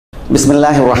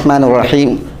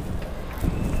Bismillahirrahmanirrahim.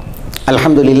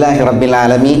 Alhamdulillahi rabbil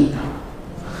alamin.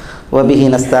 Wa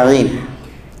bihi nasta'in.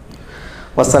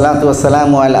 Wassalatu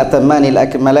wassalamu ala atammanil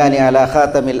akmalani ala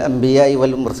khatamil anbiya'i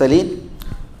wal mursalin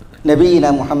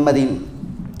Nabiyyina Muhammadin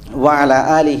wa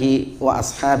ala alihi wa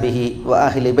ashabihi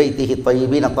wa ahli baitihi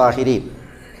tayyibin tahirin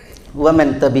wa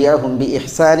man tabi'ahum bi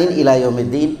ihsanin ila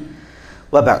yaumiddin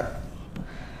wa ba'd.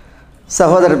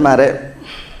 സഹോദരന്മാരെ,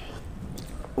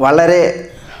 വളരെ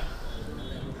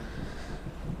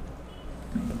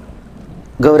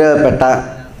ഗൗരവപ്പെട്ട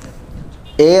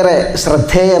ഏറെ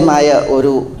ശ്രദ്ധേയമായ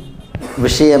ഒരു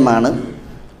വിഷയമാണ്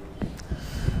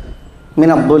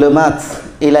മിനദ്ദുലുമാത്ത്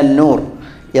ഇലന്നൂർ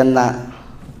എന്ന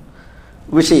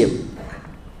വിഷയം.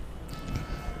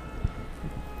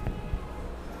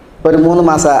 ഒരു 3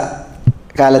 മാസ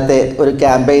കാലത്തെ ഒരു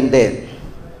ക്യാമ്പയിൻ്റെ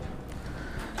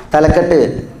തലക്കെട്ട്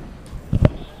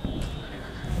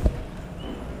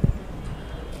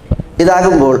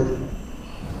ഇതാകുമ്പോൾ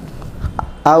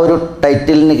ആ ഒരു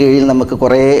ടൈറ്റിലിന് കീഴിൽ നമുക്ക്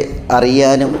കുറേ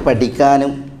അറിയാനും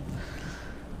പഠിക്കാനും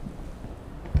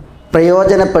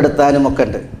പ്രയോജനപ്പെടുത്താനും ഒക്കെ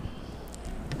ഉണ്ട്.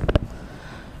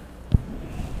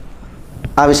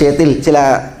 ആ വിഷയത്തിൽ ചില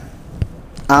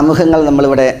ആമുഖങ്ങൾ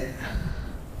നമ്മളിവിടെ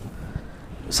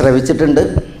ശ്രവിച്ചിട്ടുണ്ട്.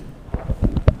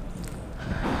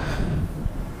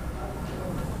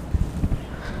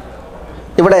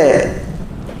 ഇവിടെ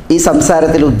ഈ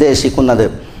സംസാരത്തിൽ ഉദ്ദേശിക്കുന്നത്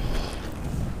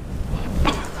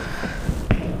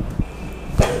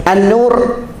അന്നൂർ,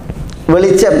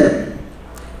 വെളിച്ചം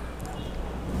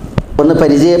ഒന്ന്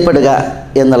പരിചയപ്പെടുക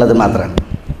എന്നുള്ളത് മാത്രമാണ്.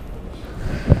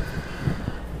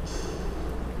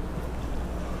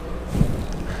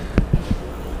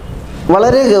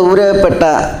 വളരെ ഗൗരവപ്പെട്ട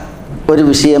ഒരു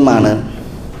വിഷയമാണ്.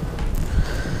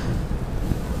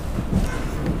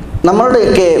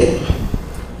 നമ്മളുടെയൊക്കെ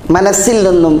മനസ്സിൽ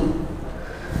നിന്നും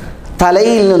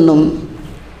തലയിൽ നിന്നും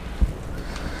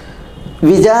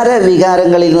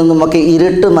വികാരങ്ങളിൽ നിന്നുമൊക്കെ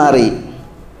ഇരുട്ട് മാറി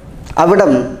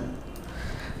അവിടം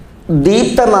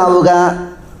ദീപ്തമാവുക,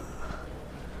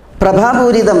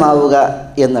 പ്രഭാപൂരിതമാവുക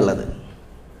എന്നുള്ളത്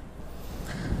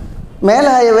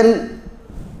മേലായവൻ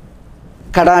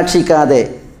കടാക്ഷിക്കാതെ,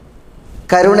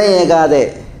 കരുണയേകാതെ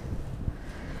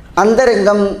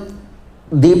അന്തരംഗം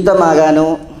ദീപ്തമാകാനോ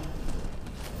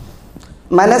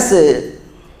മനസ്സ്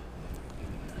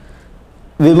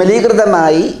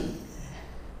വിമലീകൃതമായി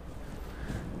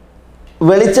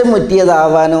വെളിച്ചം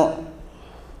മുറ്റിയതാവാനോ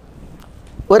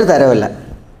ഒരു തരമല്ല.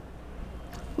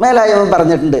 മേലായവൻ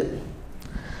പറഞ്ഞിട്ടുണ്ട്,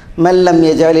 മല്ലം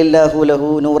യജാലില്ലാഹു ലഹു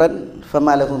നൂറൻ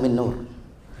ഫമാ ലഹു മിൻ നൂർ.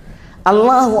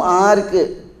 അള്ളാഹു ആർക്ക്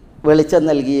വെളിച്ചം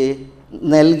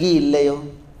നൽകിയില്ലയോ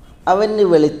അവന്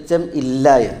വെളിച്ചം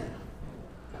ഇല്ലായോ.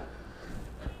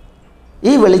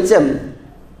 ഈ വെളിച്ചം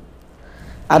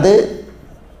അത്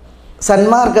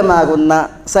സന്മാർഗമാകുന്ന,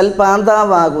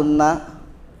 സൽപാന്താവാകുന്ന,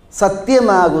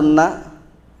 സത്യമാകുന്ന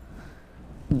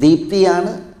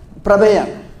ദീപ്തിയാണ്,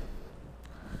 പ്രഭയാണ്.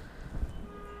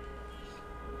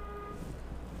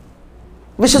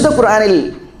 വിശുദ്ധ ഖുർആനിൽ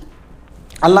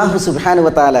അല്ലാഹു സുബ്ഹാനഹു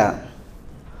വ തആല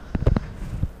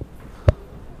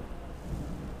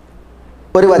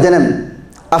ഒരു വചനം,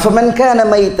 അഫമൻ കാന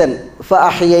മൈതൻ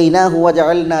ഫഅഹ്യൈനാഹു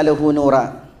വജഅൽനാ ലഹു നൂറ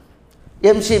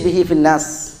യംശി ബിഹി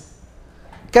ഫിന്നാസ്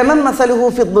കമൻ മസലുഹു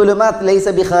ഫിദ്ദുലുമാത് ലൈസ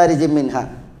ബിഖാരിജിൻ മിൻഹാ.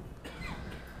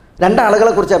 2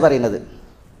 ആളുകളെ കുറിച്ചാണ് പറയുന്നത്.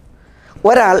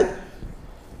 ഒരാൾ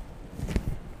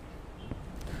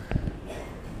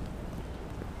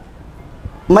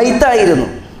മൈത്തായിരുന്നു,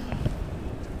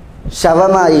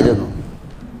 ശവമായിരുന്നു,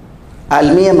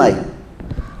 ആത്മീയമായി.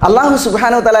 അല്ലാഹു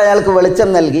സുബ്ഹാനഹു വ തആല അയാൾക്ക് വെളിച്ചം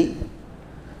നൽകി.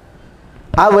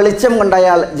 ആ വെളിച്ചം കൊണ്ട്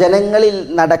അയാൾ ജനങ്ങളിൽ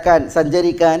നടക്കാൻ,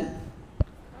 സഞ്ചരിക്കാൻ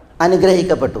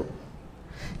അനുഗ്രഹിക്കപ്പെട്ടു.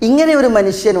 ഇങ്ങനെ ഒരു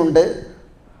മനുഷ്യനുണ്ട്.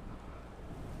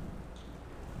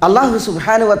 അല്ലാഹു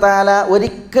സുബ്ഹാനഹു വ തആല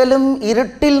ഒരിക്കലും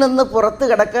ഇരുട്ടിൽ നിന്ന് പുറത്ത്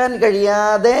കടക്കാൻ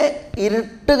കഴിയാതെ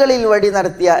ഇരുട്ടുകളിൽ വഴി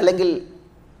നടത്തിയ, അല്ലെങ്കിൽ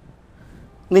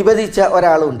നിബന്ധിച്ച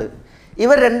ഒരാളുണ്ട്.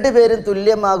 ഇവർ 2 പേരും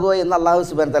തുല്യമാകുമോ എന്ന് അല്ലാഹു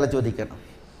സുബ്ഹാനഹു വ തആല ചോദിക്കണം.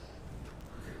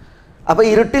 അപ്പോൾ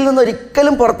ഇരുട്ടിൽ നിന്ന്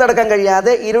ഒരിക്കലും പുറത്തെടുക്കാൻ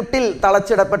കഴിയാതെ ഇരുട്ടിൽ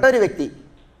തളച്ചിടപ്പെട്ട ഒരു വ്യക്തി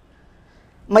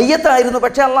മയ്യത്തായിരുന്നു.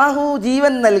 പക്ഷെ അല്ലാഹു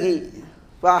ജീവൻ നൽകി.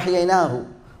 ഫഅഹ്യൈനാഹു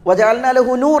വജഅൽനാ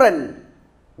ലഹു നൂറൻ,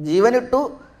 ജീവനിട്ടു,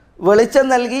 വെളിച്ചം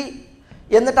നൽകി.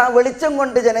 എന്നിട്ട് ആ വെളിച്ചം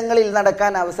കൊണ്ട് ജനങ്ങളിൽ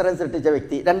നടക്കാൻ അവസരം സൃഷ്ടിച്ച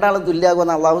വ്യക്തി. 2 ആളും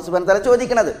തുല്യമാകുമെന്ന് അല്ലാഹു സുബ്ഹാനഹു വ തആല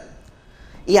ചോദിക്കുന്നത്.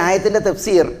 ഈ ആയത്തിൻ്റെ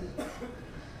തഫ്സീർ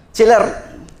ചിലർ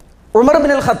ഉമർ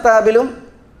ബിൻ അൽ ഖത്താബിലും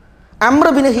അംർ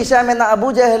ബിൻ ഹിഷാം എന്ന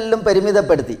അബൂജഹലിലും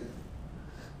പരിമിതപ്പെടുത്തി.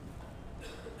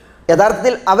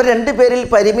 യഥാർത്ഥത്തിൽ അവർ 2 പേരിൽ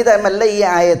പരിമിതമല്ല ഈ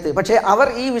ആയത്ത്. പക്ഷേ അവർ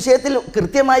ഈ വിഷയത്തിൽ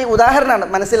കൃത്യമായി ഉദാഹരണമാണ്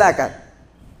മനസ്സിലാക്കാൻ.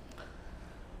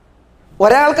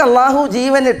 ഒരാൾക്ക് അള്ളാഹു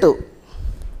ജീവൻ ഇട്ടു.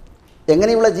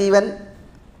 എങ്ങനെയുള്ള ജീവൻ?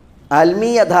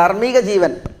 ആത്മീയ ധാർമ്മിക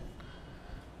ജീവൻ.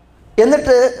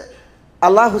 എന്നിട്ട്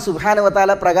അള്ളാഹു സുബ്ഹാനഹു വ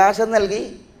തആല പ്രകാശം നൽകി,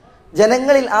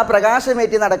 ജനങ്ങളിൽ ആ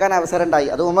പ്രകാശമേറ്റി നടക്കാൻ അവസരം ഉണ്ടായി.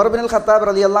 അത് ഉമർ ബിൻ ഖത്താബ്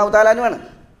റളിയല്ലാഹു തആല അൻഹുവാണ്.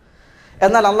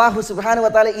 എന്നാൽ അള്ളാഹു സുബ്ഹാനഹു വ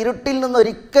തആല ഇരുട്ടിൽ നിന്ന്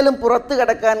ഒരിക്കലും പുറത്തു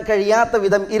കടക്കാൻ കഴിയാത്ത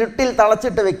വിധം ഇരുട്ടിൽ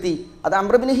തളച്ചിട്ട വ്യക്തി അത്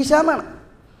അംർ ബിൻ ഹിഷാമാണ്.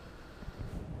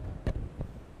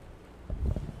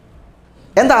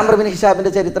 എന്താ അംർ ബിൻ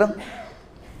ഹിഷാമിൻ്റെ ചരിത്രം?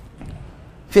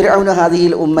 ഫിർഔന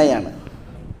ഹാദിഹിൽ ഉമ്മയാണ്.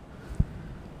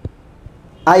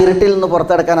 ആ ഇരുട്ടിൽ നിന്ന്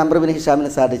പുറത്തെടുക്കാൻ അംർ ബിൻ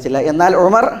ഹിഷാമിന് സാധിച്ചില്ല. എന്നാൽ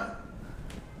ഉമർ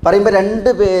പറയുമ്പോൾ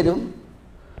രണ്ടുപേരും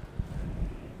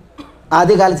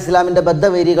ആദ്യകാലത്ത് ഇസ്ലാമിൻ്റെ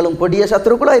ബദ്ധവേരികളും കൊടിയ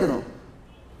ശത്രുക്കളായിരുന്നു.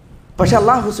 പക്ഷെ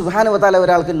അള്ളാഹു സുബ്ഹാനഹു വ തആല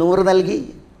ഒരാൾക്ക് നൂറ് നൽകി,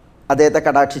 അദ്ദേഹത്തെ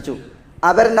കടാക്ഷിച്ചു.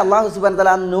 അവരൻ്റെ അള്ളാഹു സുബ്ഹാനഹു വ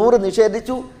തആല നൂറ്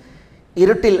നിഷേധിച്ചു,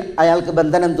 ഇരുട്ടിൽ അയാൾക്ക്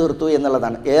ബന്ധനം തീർത്തു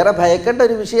എന്നുള്ളതാണ്. ഏറെ ഭയക്കേണ്ട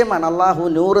ഒരു വിഷയമാണ്. അള്ളാഹു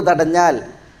നൂറ് തടഞ്ഞാൽ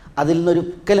അതിൽ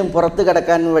നിന്നൊരിക്കലും പുറത്തു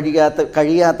കടക്കാൻ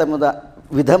കഴിയാത്ത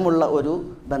വിധമുള്ള ഒരു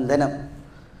ബന്ധനം.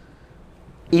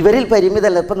 ഇവരിൽ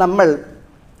പരിമിതമല്ല. ഇപ്പം നമ്മൾ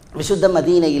വിശുദ്ധ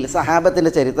മദീനയിൽ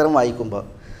സഹാബത്തിൻ്റെ ചരിത്രം വായിക്കുമ്പോൾ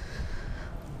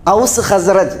ഔസ്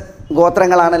ഖസ്റജ്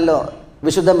ഗോത്രങ്ങളാണല്ലോ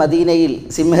വിശുദ്ധ മദീനയിൽ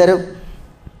സിംഹരും.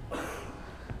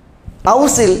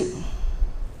 ഔസിൽ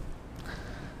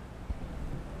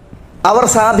അവർ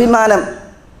സ്വാഭിമാനം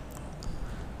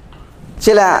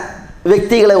ചില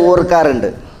വ്യക്തികളെ ഓർക്കാറുണ്ട്.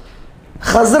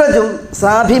 ഖസ്റജും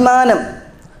സ്വാഭിമാനം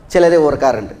ചിലരെ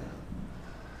ഓർക്കാറുണ്ട്.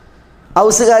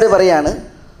 ഔസുകാർ പറയാണ്,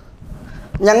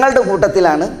 ഞങ്ങളുടെ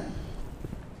കൂട്ടത്തിലാണ്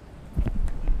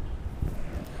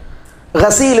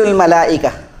ഗസീലുൽ മലായിക,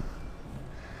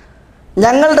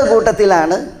 ഞങ്ങളുടെ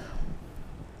കൂട്ടത്തിലാണ്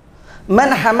മൻ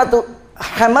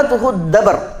ഹമതുഹു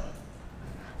ദബർ,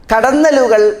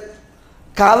 കടന്നലുകൾ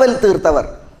കാവൽ തീർത്തവർ.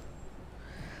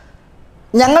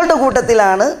 ഞങ്ങളുടെ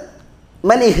കൂട്ടത്തിലാണ്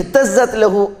മൻ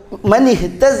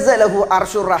ഇഹ്തസ്സ ലഹു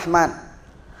അർഷുർ റഹ്മാൻ,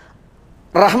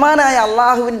 റഹ്മാനായ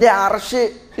അള്ളാഹുവിൻ്റെ അർഷ്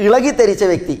ഇളകിത്തരിച്ച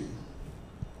വ്യക്തി.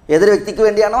 ഏതൊരു വ്യക്തിക്ക്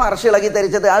വേണ്ടിയാണോ അർഷ്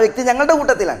ഇളകിത്തരിച്ചത് ആ വ്യക്തി ഞങ്ങളുടെ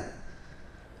കൂട്ടത്തിലാണ്.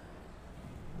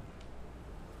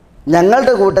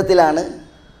 ഞങ്ങളുടെ കൂട്ടത്തിലാണ്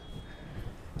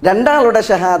രണ്ടാളുടെ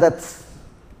ഷഹാദത്ത്,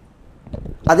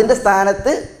 അതിൻ്റെ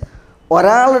സ്ഥാനത്ത്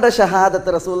ഒരാളുടെ ഷഹാദത്ത്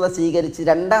റസൂലുള്ള സ്വീകരിച്ച്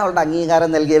രണ്ടാളുടെ അംഗീകാരം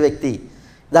നൽകിയ വ്യക്തി.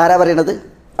 ഇതാരാ പറയണത്?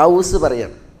 ഔസ്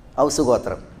പറയാണ്, ഔസ്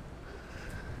ഗോത്രം.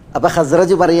 അപ്പോൾ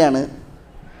ഖസ്റജ് പറയാണ്,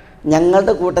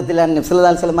 ഞങ്ങളുടെ കൂട്ടത്തിലാണ് നബി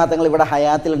സല്ലല്ലാഹു അലൈഹി വസല്ലം തങ്ങൾ ഇവിടെ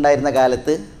ഹയാത്തിലുണ്ടായിരുന്ന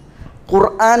കാലത്ത്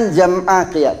ഖുർആൻ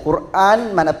ജംആക്കിയ, ഖുർആൻ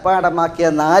മനഃപ്പാടമാക്കിയ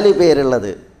 4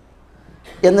 പേരുള്ളത്.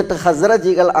 എന്നിട്ട്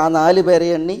ഖസ്റജികൾ ആ 4 പേരെ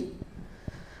എണ്ണി,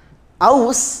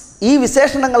 ഔസ് ഈ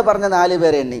വിശേഷണങ്ങൾ പറഞ്ഞ 4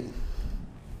 പേരെ എണ്ണി.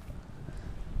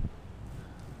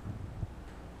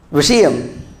 വിഷയം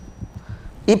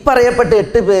ഇപ്പറയപ്പെട്ട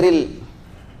 8 പേരിൽ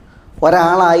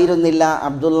ഒരാളായിരുന്നില്ല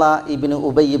അബ്ദുള്ള ഇബ്നു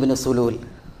ഉബൈ ഇബ്നു സുലൂൽ.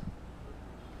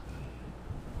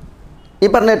 ഈ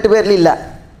പറഞ്ഞ 8 പേരിലില്ല.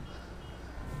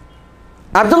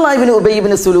 അബ്ദുള്ള ഇബ്നു ഉബൈ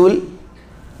ഇബ്നു സുലൂൽ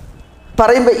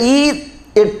പറയുമ്പോൾ ഈ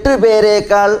 8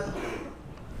 പേരേക്കാൾ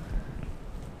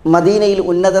മദീനയിൽ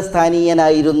ഉന്നത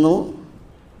സ്ഥാനീയനായിരുന്നു.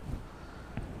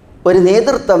 ഒരു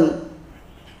നേതൃത്വം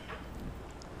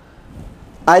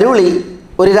അരുളി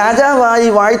ഒരു രാജാവായി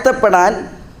വാഴ്ത്തപ്പെടാൻ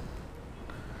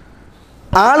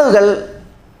ആളുകൾ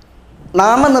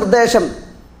നാമനിർദ്ദേശം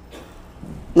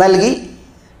നൽകി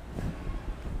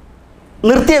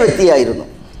നിർത്തിയ വ്യക്തിയായിരുന്നു.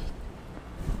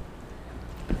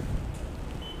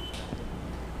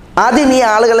 ആദ്യം ഈ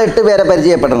ആളുകളെ 8 പേരെ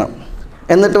പരിചയപ്പെടണം,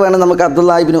 എന്നിട്ട് വേണം നമുക്ക്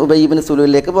അബ്ദുള്ള ഇബ്നു ഉബൈ ഇബ്നു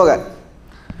സുലൂലിലേക്ക് പോകാൻ.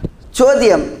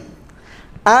 ചോദ്യം,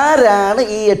 ആരാണ്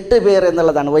ഈ 8 പേർ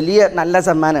എന്നുള്ളതാണ്. വലിയ നല്ല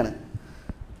സമ്മാനമാണ്.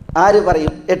 ആര്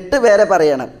പറയും? 8 പേരെ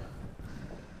പറയണം.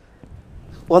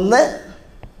 ഒന്ന്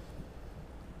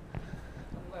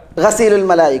ഗസീലുൽ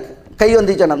മലായിക്,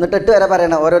 കയ്യൊന്തിച്ചണം. എന്നിട്ട് 8 പേരെ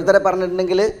പറയണം. ഓരോരുത്തരെ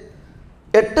പറഞ്ഞിട്ടുണ്ടെങ്കിൽ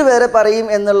 8 പേരെ പറയും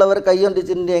എന്നുള്ളവർ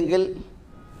കയ്യൊന്തിച്ചിട്ടുണ്ടെങ്കിൽ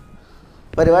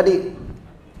പരിപാടി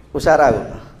ഉഷാറാകും.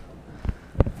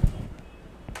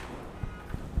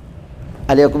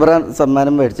 അലി അക്ബർ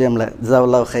സമ്മാനം മേടിച്ചു നമ്മളെ,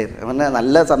 ജസാവുല്ലാഹു ഖൈർ. അങ്ങനെ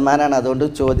നല്ല സമ്മാനമാണ്, അതുകൊണ്ട്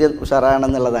ചോദ്യം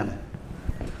ഉഷാറാണെന്നുള്ളതാണ്.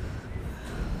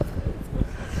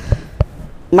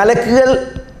 മലക്കുകൾ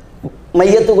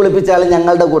മയ്യത്ത് കുളിപ്പിച്ചാൽ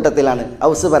ഞങ്ങളുടെ കൂട്ടത്തിലാണ്.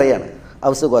 ഔസ് പറയാണ്,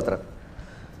 ഔസ് ഗോത്രം.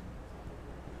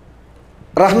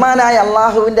 റഹ്മാനായ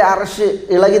അള്ളാഹുവിൻ്റെ അർഷ്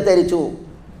ഇളകിത്തരിച്ചു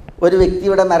ഒരു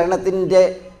വ്യക്തിയുടെ മരണത്തിൻ്റെ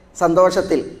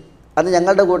സന്തോഷത്തിൽ, അത്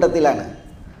ഞങ്ങളുടെ കൂട്ടത്തിലാണ്.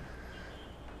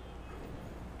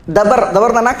 ദബർ എന്ന്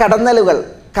പറഞ്ഞാൽ കടന്നലുകൾ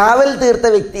കാവൽ തീർത്ത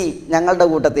വ്യക്തി ഞങ്ങളുടെ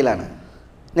കൂട്ടത്തിലാണ്.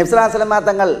 നബി സല്ലല്ലാഹു അലൈഹി വസല്ലം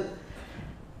തങ്ങൾ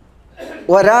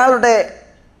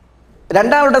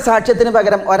രണ്ടാളുടെ സാക്ഷ്യത്തിന്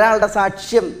പകരം ഒരാളുടെ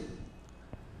സാക്ഷ്യം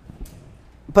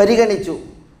പരിഗണിച്ചു.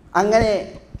 അങ്ങനെ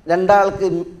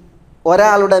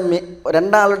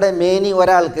രണ്ടാളുടെ മേനി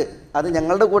ഒരാൾക്ക്, അത്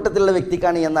ഞങ്ങളുടെ കൂട്ടത്തിലുള്ള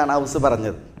വ്യക്തിക്കാണ് എന്നാണ് ഔസ്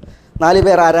പറഞ്ഞത്. 4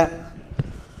 പേർ ആരാ?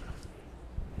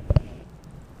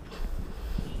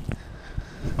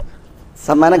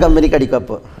 സമ്മാന കമ്പനിക്ക് അടിക്കും.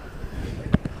 അപ്പോൾ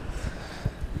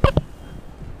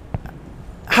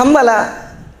ഹംവല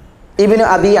ഇബ്നു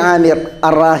അബി ആമിർ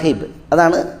അറാഹിബ്,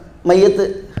 അതാണ് മയ്യത്ത്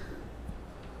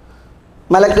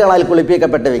മലക്കുകളാൽ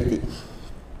കുളിപ്പിക്കപ്പെട്ട വ്യക്തി.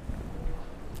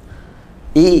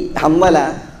 ഈ ഹംവല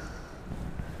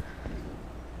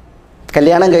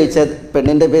കല്യാണം കഴിച്ച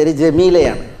പെണ്ണിൻ്റെ പേര്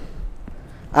ജമീലയാണ്.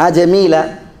 ആ ജമീല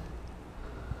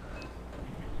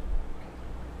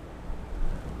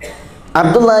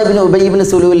അബ്ദുല്ലാഹ് ഇബ്നു ഉബൈ ഇബ്നു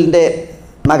സുലൂലിൻ്റെ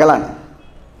മകളാണ്.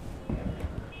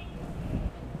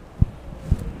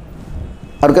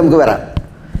 അവർക്ക് നമുക്ക് വരാം.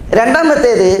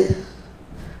 രണ്ടാമത്തേത്,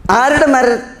 ആരുടെ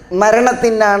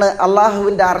മരണത്തിനാണ്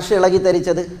അള്ളാഹുവിൻ്റെ അർശ് ഇളകി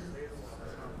ധരിച്ചത്?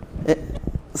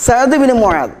 Saad bin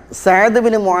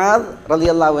Muadh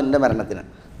റളിയല്ലാഹുവിൻ്റെ മരണത്തിനാണ്.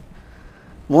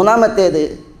 മൂന്നാമത്തേത്,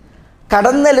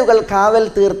 കടന്നലുകൾ കാവൽ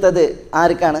തീർത്തത്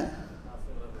ആർക്കാണ്?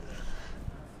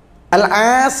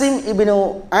 ആസിം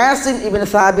ഇബ്നു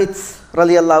സാബിത്ത്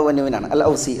റളിയല്ലാഹു അൻഹുവിനാണ്. അൽ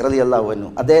ഔസി റളിയല്ലാഹു അൻഹു.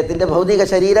 അദ്ദേഹത്തിൻ്റെ ഭൗതിക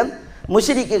ശരീരം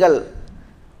മുശ്രിക്കുകൾ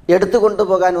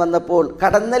എടുത്തുകൊണ്ടുപോകാൻ വന്നപ്പോൾ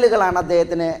കടന്നലുകളാണ്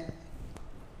അദ്ദേഹത്തിന്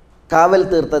കാവൽ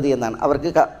തീർത്തത് എന്നാണ്, അവർക്ക്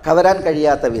കവരാൻ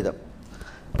കഴിയാത്ത വിധം.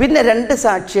 പിന്നെ 2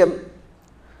 സാക്ഷ്യം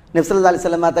നബി സല്ലല്ലാഹു അലൈഹി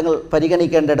വസല്ലം തങ്ങൾ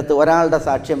പരിഗണിക്കേണ്ടടുത്ത് ഒരാളുടെ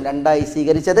സാക്ഷ്യം 2ആയി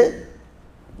സ്വീകരിച്ചത്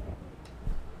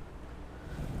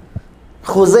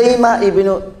ഖുസൈമ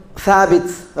ഇബ്നു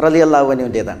സാബിത്ത് റളിയല്ലാഹു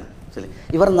അൻഹുവിൻ്റേതാണ്.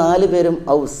 ഇവർ 4 പേരും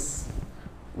ഔസ്,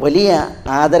 വലിയ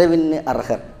ആദരവിന്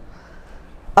അർഹർ.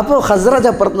 അപ്പോൾ ഖസ്റജ്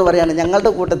അപ്പുറത്ത് പറയുകയാണ്,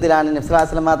 ഞങ്ങളുടെ കൂട്ടത്തിലാണ് നബി സല്ലല്ലാഹു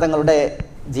അലൈഹി വസല്ലം തങ്ങളുടെ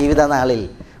ജീവിതനാളിൽ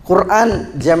ഖുർആൻ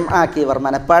ജംആക്കിയവർ,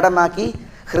 മനഃപ്പാഠമാക്കി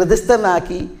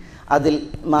ഹൃദിസ്ഥമാക്കി അതിൽ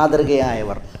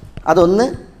മാതൃകയായവർ. അതൊന്ന്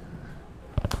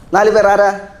 4 പേർ ആരാ?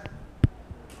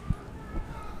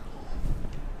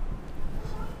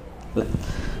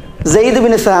 Syed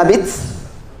bin Sabith,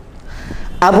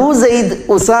 Abu Syed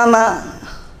Usama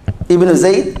Ibnu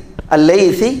Syed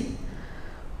അൽ-ലൈസി,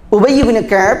 ഉബൈ Ibnu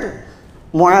Kaab,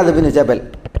 Muadh bin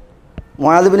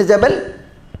ജബൽ,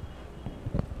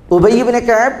 ഉബൈ ഇബ്നു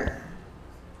കഅബ്,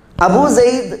 അബൂ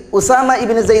സെയ്ദ് ഉസാമ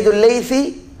ഇബ്നു സെയ്ദ് അൽ-ലൈസി,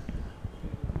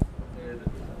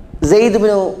 സെയ്ദ്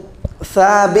ഇബ്നു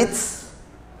സാബിത്ത്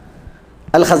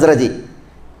അൽ ഖസ്റജി.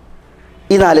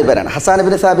 ഈ 4 പേരാണ്. ഹസാൻ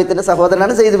ഇബ്നു സാബിത്തിൻ്റെ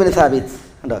സഹോദരനാണ് സെയ്ദ് ഇബ്നു സാബിത്ത്.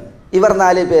 ഉണ്ടോ? ഇവർ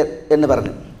 4 പേർ എന്ന്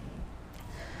പറഞ്ഞു.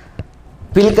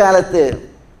 പിൽക്കാലത്ത്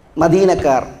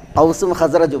മദീനക്കാർ ഔസും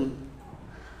ഖസ്റജും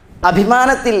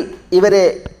അഭിമാനത്തിൽ ഇവരെ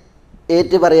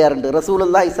ഏറ്റു പറയാറുണ്ട്.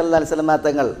 റസൂലുള്ളാഹി സ്വല്ലല്ലാഹി അലൈഹി വസല്ലം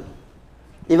തങ്ങൾ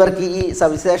ഇവർക്ക് ഈ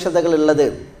സവിശേഷതകളുള്ളത്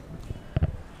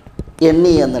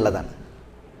എണ്ണി എന്നുള്ളതാണ്.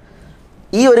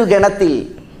 ഈ ഒരു ഗണത്തിൽ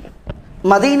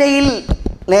മദീനയിൽ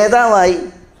നേതാവായി,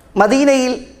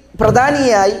 മദീനയിൽ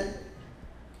പ്രധാനിയായി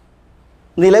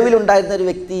നിലവിലുണ്ടായിരുന്ന ഒരു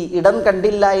വ്യക്തി ഇടം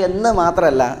കണ്ടില്ല എന്ന്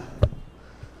മാത്രമല്ല,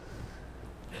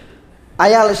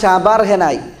 അയാൾ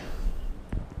ശാപാർഹനായി,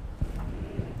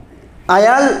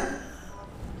 അയാൾ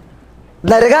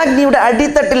നരകാഗ്നിയുടെ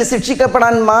അടിത്തട്ടിൽ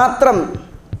ശിക്ഷിക്കപ്പെടാൻ മാത്രം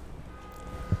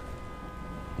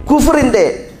കുഫറിൻ്റെ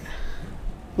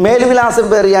മേൽവിലാസം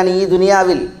പേറിയാണ് ഈ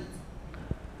ദുനിയാവിൽ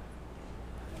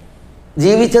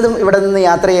ജീവിച്ചതും ഇവിടെ നിന്ന്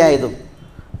യാത്രയായതും.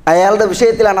 അയാളുടെ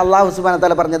വിഷയത്തിലാണ് അല്ലാഹു സുബ്ഹാനഹു വ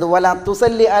തആല പറഞ്ഞത്, വലാ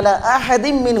തുസല്ലി അലാ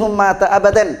അഹദിൻ മിൻഹും മാത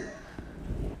അബദൻ.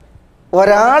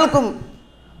 ഒരാൾക്കും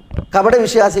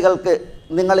കപടവിശ്വാസികൾക്ക്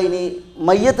നിങ്ങൾ ഇനി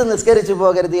മയ്യത്ത് നിസ്കരിച്ചു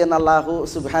പോകരുത് എന്ന് അല്ലാഹു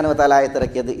സുബ്ഹാനഹു വ തആല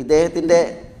ആയത്തിറക്കിയത് ഇദ്ദേഹത്തിൻ്റെ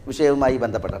വിഷയവുമായി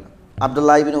ബന്ധപ്പെട്ടാണ്.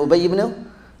 അബ്ദുല്ലാഹി ഇബ്നു ഉബൈ ഇബ്നു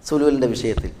സുലൂലിൻ്റെ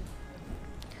വിഷയത്തിൽ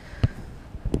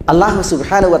അല്ലാഹു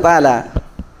സുബ്ഹാനഹു വ തആല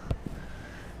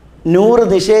നൂറ്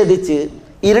നിഷേധിച്ച്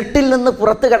ഇരുട്ടിൽ നിന്ന്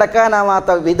പുറത്തു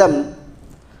കടക്കാനാവാത്ത വിധം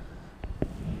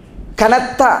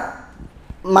കനത്ത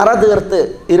മറ തീർത്ത്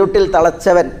ഇരുട്ടിൽ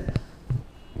തളച്ചവൻ,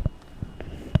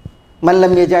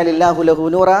 മല്ലം യജഅലില്ലാഹു ലഹു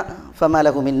നൂറ ഫമാ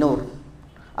ലഹു മിൻ നൂർ.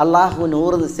 അള്ളാഹു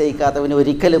നൂറ് നിശ്ചയിക്കാത്തവന്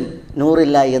ഒരിക്കലും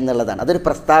നൂറില്ല എന്നുള്ളതാണ്. അതൊരു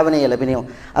പ്രസ്താവനയല്ല, പിന്നെയോ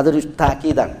അതൊരു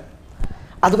താക്കീതാണ്.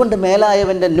 അതുകൊണ്ട്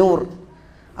മേലായവൻ്റെ നൂർ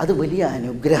അത് വലിയ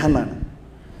അനുഗ്രഹമാണ്.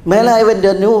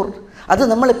 മേലായവൻ്റെ നൂർ അത്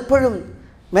നമ്മളെപ്പോഴും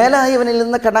മേലായവനിൽ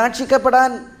നിന്ന്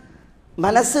കടാക്ഷിക്കപ്പെടാൻ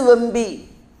മനസ്സ് വെമ്പി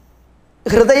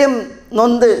ഹൃദയം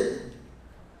നൊന്ത്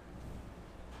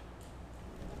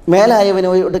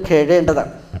മേലായവനോട്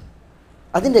കേഴേണ്ടതാണ്.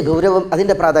 അതിൻ്റെ ഗൗരവം,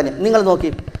 അതിൻ്റെ പ്രാധാന്യം നിങ്ങൾ നോക്കി.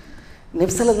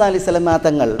 നബി സല്ലല്ലാഹു അലൈഹി വസല്ലം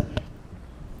തങ്ങൾ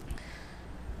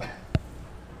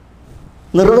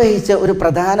നിർവഹിച്ച ഒരു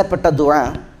പ്രധാനപ്പെട്ട ദുആ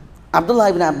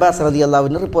അബ്ദുല്ലാഹി ഇബ്നു അബ്ബാസ് റളിയല്ലാഹു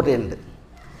അൻഹു റിപ്പോർട്ട് ചെയ്യുന്നുണ്ട്.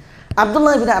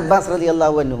 അബ്ദുല്ലാഹി ഇബ്നു അബ്ബാസ്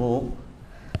റളിയല്ലാഹു അൻഹു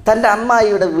തൻ്റെ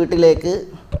അമ്മായിയുടെ വീട്ടിലേക്ക്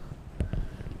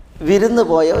വിരുന്ന്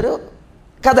പോയ ഒരു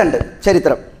കഥ ഉണ്ട്,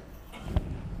 ചരിത്രം.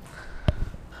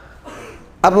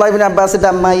 അബ്ദുല്ലാഹി ഇബ്നു അബ്ബാസിൻ്റെ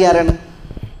അമ്മായി ആരാണ്?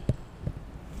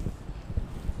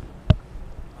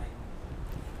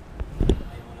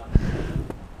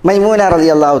 മൈമൂന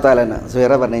റളിയല്ലാഹു തആല അൻഹ.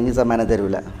 സുഹൈറ പറഞ്ഞു ഇനി സമ്മാനം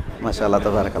തരൂല. മാഷാ അല്ലാഹ്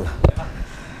തബാറകല്ലാഹ്.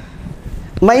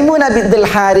 മൈമൂന ബിന്തുൽ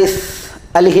ഹാരിസ്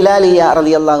അൽ ഹിലാലിയ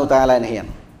റളിയല്ലാഹു തആല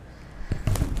അൻഹയാണ്.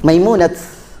 മൈമൂനത്ത്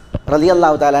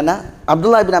റളിയല്ലാഹു തആല അൻഹ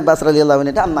അബ്ദുല്ലാഹ് ഇബ്നു അബ്ബാസ് റളിയല്ലാഹു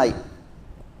അൻഹുവിൻ്റെ അമ്മായി,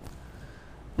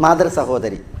 മാതൃ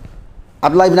സഹോദരി.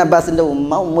 അബ്ദുല്ലാഹ് ഇബ്നു അബ്ബാസിൻ്റെ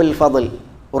ഉമ്മ ഉമ്മുൽ ഫضൽ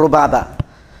റുബാബ.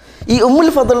 ഈ ഉമ്മുൽ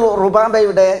ഫضൽ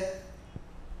റുബാബയുടെ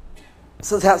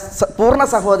പൂർണ്ണ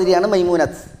സഹോദരിയാണ്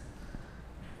മൈമൂനത്ത്.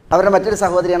 അവരുടെ മറ്റൊരു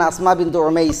സഹോദരിയാണ് അസ്മാ ബിന്തു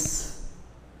ഉമൈസ്.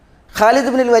 ഖാലിദ്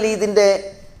ഇബ്നുൽ വലീദിൻ്റെ,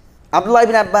 അബ്ദുല്ലാഹ്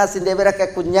ഇബ്നു അബ്ബാസിൻ്റെ ഇവരൊക്കെ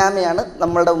കുഞ്ഞാമയാണ്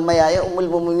നമ്മളുടെ ഉമ്മയായ ഉമ്മുൽ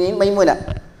മുഅ്മിനീൻ മൈമൂന.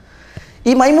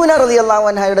 ഈ മൈമൂന റളിയല്ലാഹു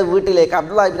അൻഹയുടെ വീട്ടിലേക്ക്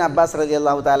അബ്ദുല്ലാഹ് ഇബ്നു അബ്ബാസ്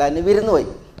റളിയല്ലാഹു തആല അൻഹു വിരുന്നുപോയി.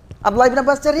 അബ്ദുല്ലാഹ് ഇബ്നു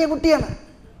അബ്ബാസ് ചെറിയ കുട്ടിയാണ്.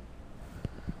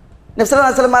 നബി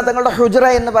സല്ലല്ലാഹു അലൈഹി വസല്ലം തങ്ങളുടെ ഹുജ്റ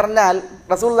എന്ന് പറഞ്ഞാൽ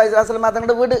റസൂലുള്ളാഹി സ്വല്ലല്ലാഹു അലൈഹി വസല്ലം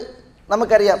തങ്ങളുടെ വീട്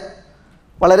നമുക്കറിയാം,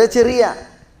 വളരെ ചെറിയ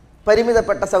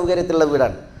പരിമിതപ്പെട്ട സൗകര്യത്തിലുള്ള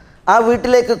വീടാണ്. ആ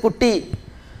വീട്ടിലേക്ക് കുട്ടി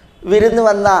വിരുന്ന്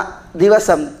വന്ന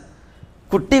ദിവസം,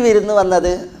 കുട്ടി വിരുന്ന്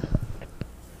വന്നത്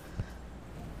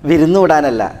വിരുന്ന്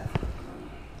വിടാനല്ല.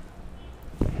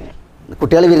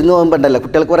 കുട്ടികൾ വിരുന്ന് പോകുമ്പോൾ ഉണ്ടല്ലോ,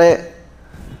 കുട്ടികൾ കുറേ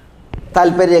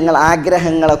താല്പര്യങ്ങൾ,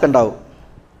 ആഗ്രഹങ്ങളൊക്കെ ഉണ്ടാവും.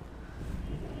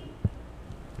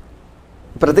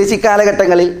 പ്രത്യേകിച്ച്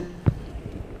ഇക്കാലഘട്ടങ്ങളിൽ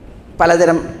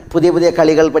പലതരം പുതിയ പുതിയ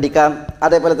കളികൾ പഠിക്കാം,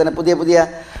 അതേപോലെ തന്നെ പുതിയ പുതിയ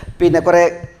കുറേ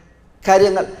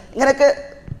കാര്യങ്ങൾ, ഇങ്ങനെയൊക്കെ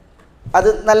അത്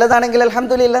നല്ലതാണെങ്കിൽ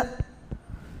അൽഹംദുലില്ലാ.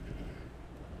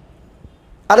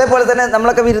 അതേപോലെ തന്നെ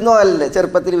നമ്മളൊക്കെ വിരുന്ന് പോകലല്ലേ,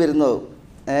 ചെറുപ്പത്തിൽ വിരുന്ന് പോകും,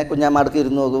 കുഞ്ഞാമ്മടുക്ക്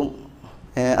വിരുന്ന് പോകും,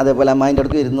 അതേപോലെ അമ്മായിൻ്റെ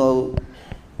അടുക്ക് വിരുന്ന് പോകും,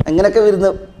 അങ്ങനെയൊക്കെ വിരുന്ന്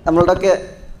നമ്മളുടെയൊക്കെ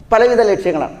പലവിധ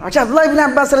ലക്ഷ്യങ്ങളാണ്. പക്ഷേ അബ്ദുല്ലാഹ് ഇബ്നു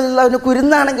അബ്ബാസ് റളിയല്ലാഹു അൻഹു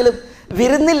കുരുന്നാണെങ്കിലും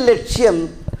വിരുന്നിൽ ലക്ഷ്യം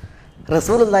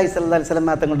റസൂലുള്ളാഹി സ്വല്ലല്ലാഹു അലൈഹി വസല്ലം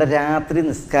തങ്ങളുടെ രാത്രി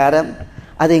നിസ്കാരം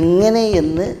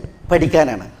അതെങ്ങനെയെന്ന്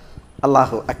പഠിക്കാനാണ്.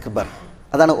 അല്ലാഹു അക്ബർ.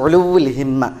 അതാണ് ഉലുവുൽ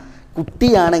ഹിമ്മ.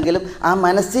 കുട്ടിയാണെങ്കിലും ആ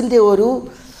മനസ്സിൻ്റെ ഒരു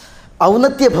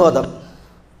ഔന്നത്യബോധം,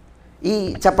 ഈ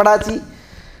ചപ്പടാച്ചി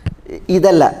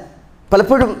ഇതല്ല.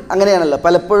 പലപ്പോഴും അങ്ങനെയാണല്ലോ,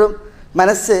 പലപ്പോഴും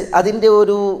മനസ്സ് അതിൻ്റെ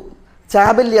ഒരു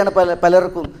ചാബല്യാണ്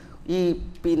പലർക്കും ഈ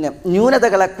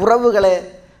ന്യൂനതകളെ, കുറവുകളെ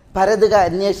പരതുക,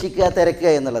 അന്വേഷിക്കുക, തിരക്കുക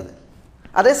എന്നുള്ളത്.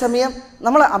 അതേസമയം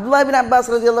നമ്മൾ അബ്ദുല്ലാഹ് ഇബ്നു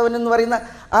അബ്ബാസ് റളിയല്ലാഹു അൻഹു എന്ന് പറയുന്ന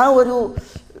ആ ഒരു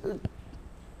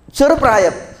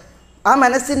ചെറുപ്രായം, ആ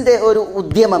മനസ്സിൻ്റെ ഒരു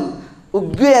ഉദ്യമം,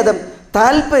 ഉദ്വേദം,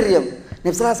 താല്പര്യം,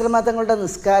 നബി സല്ലല്ലാഹു അലൈഹി വസല്ലം തങ്ങളുടെ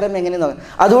നിസ്കാരം എങ്ങനെയെന്ന് നോക്കാം.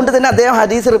 അതുകൊണ്ട് തന്നെ അദ്ദേഹം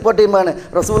ഹദീസ് റിപ്പോർട്ട് ചെയ്യുമ്പോഴാണ്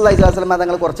റസൂലുള്ളാഹി സ്വല്ലല്ലാഹു അലൈഹി വസല്ലം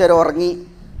തങ്ങൾ കുറച്ച് നേരം ഉറങ്ങി,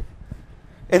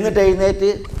 എന്നിട്ട് എഴുന്നേറ്റ്,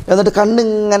 എന്നിട്ട്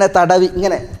കണ്ണിങ്ങനെ തടവി,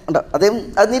 ഇങ്ങനെ ഉണ്ടോ, അദ്ദേഹം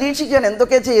അത് നിരീക്ഷിക്കുകയാണ്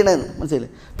എന്തൊക്കെയാണ് ചെയ്യണമെന്ന്,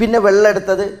 മനസ്സിലായി. പിന്നെ വെള്ളം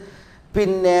എടുത്തത്,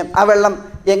 പിന്നെ ആ വെള്ളം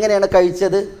എങ്ങനെയാണ്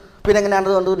കഴിച്ചത്, പിന്നെ എങ്ങനെയാണ്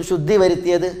അതുകൊണ്ട് ഒരു ശുദ്ധി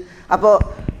വരുത്തിയത്. അപ്പോൾ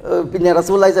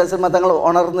റസൂലുള്ളാഹി സ്വല്ലല്ലാഹു അലൈഹി വസല്ലം തങ്ങൾ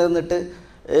ഉണർന്ന് നിന്നിട്ട്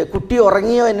കുട്ടി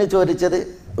ഉറങ്ങിയോ എന്ന് ചോദിച്ചത്,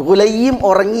 ഗുലയ്യും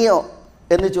ഉറങ്ങിയോ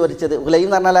എന്ന് ചോദിച്ചത്. ഗുലയ്യം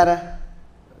എന്ന് പറഞ്ഞാൽ ആരാ?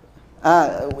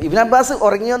 ഇബ്നു അബ്ബാസ്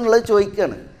ഉറങ്ങിയോ എന്നുള്ളത്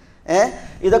ചോദിക്കുകയാണ്.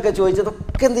 ഇതൊക്കെ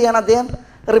ചോദിച്ചതൊക്കെ എന്ത് ചെയ്യണം, അദ്ദേഹം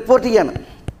റിപ്പോർട്ട് ചെയ്യാണ്.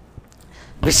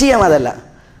 വിഷയം അതല്ല.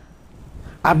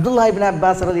 അബ്ദുല്ലാഹ് ഇബ്നു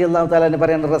അബ്ബാസ് റളിയല്ലാഹു തആല എന്ന്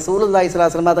പറയുന്നത് റസൂലുള്ളാഹി സ്വല്ലല്ലാഹു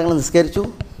അലൈഹി വസല്ലം തങ്ങൾ നിസ്കരിച്ചു.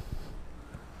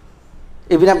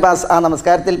 ഇബ്നു അബ്ബാസ് ആ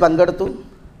നമസ്കാരത്തിൽ പങ്കെടുത്തു.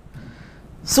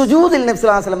 സുജൂദിൽ നബി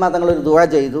സല്ലല്ലാഹു അലൈഹി വസല്ലം തങ്ങൾ ഒരു ദുആ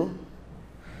ചെയ്തു.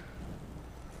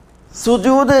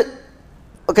 സുജൂദ്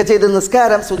ഒക്കെ ചെയ്ത്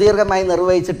നിസ്കാരം സുദീർഘമായി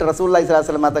നിർവഹിച്ചിട്ട് റസൂലുള്ളാഹി സ്വല്ലല്ലാഹു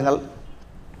അലൈഹി വസല്ലം തങ്ങൾ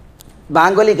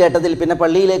ബാങ്കൊലി കേട്ടതിൽ പിന്നെ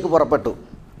പള്ളിയിലേക്ക് പുറപ്പെട്ടു.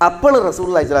 അപ്പോൾ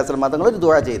റസൂലുള്ളാഹി സ്വല്ലല്ലാഹു അലൈഹി വസല്ലം തങ്ങൾ ഒരു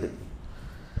ദുആ ചെയ്തു.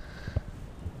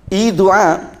 ഈ ദുആ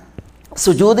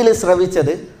സുജൂദിൽ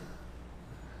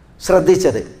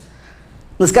ശ്രദ്ധിച്ചത്,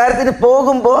 നിസ്കാരത്തിന്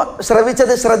പോകുമ്പോൾ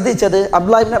ശ്രദ്ധിച്ചത്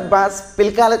അബ്ദുല്ലാഹ് ഇബ്നു അബ്ബാസ്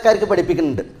പിൽക്കാലക്കാർക്ക്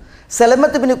പഠിപ്പിക്കുന്നുണ്ട്.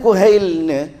 സലമത്ത് ബിൻ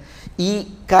കുഹൈലിന് ഈ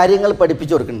കാര്യങ്ങൾ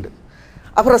പഠിപ്പിച്ചു കൊടുക്കുന്നുണ്ട്.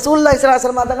 അപ്പോൾ റസൂലുള്ളാഹി സ്വല്ലല്ലാഹു അലൈഹി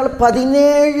വസല്ലം തങ്ങൾ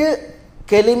 17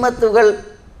 കലിമത്തുകൾ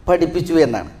പഠിപ്പിച്ചു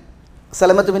എന്നാണ്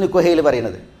സലമത്ത് ബിൻ കുഹൈൽ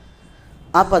പറയുന്നത്.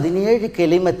 ആ 17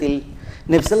 കലിമത്തിൽ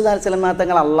നബി സല്ലല്ലാഹു അലൈഹി വസല്ലം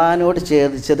തങ്ങൾ അള്ളാഹിനോട്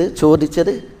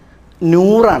ചോദിച്ചത്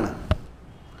നൂറാണ്.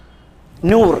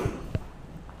 നൂർ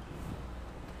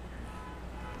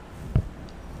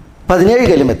 17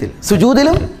 കലിമത്തിൽ,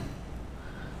 സുജൂദിലും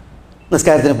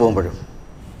നിസ്കാരത്തിന് പോകുമ്പോഴും.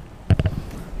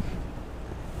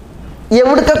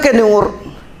 എവിടേക്കൊക്കെ നൂർ,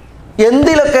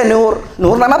 എന്തിലൊക്കെ നൂർ,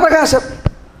 നൂർ എന്ന് പറഞ്ഞാൽ പ്രകാശം.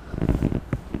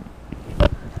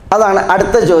 അതാണ്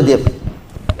അടുത്ത ചോദ്യം.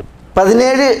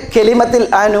 17 കലിമത്തിൽ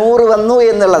ആ നൂറ് വന്നു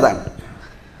എന്നുള്ളതാണ്.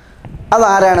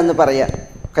 അതാരാണെന്ന് പറയാം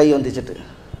കൈ ഒന്നിച്ചിട്ട്.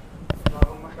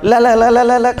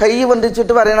 അല്ല, കൈ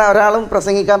പൊന്തിച്ചിട്ട് പറയണ ഒരാളും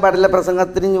പ്രസംഗിക്കാൻ പാടില്ല.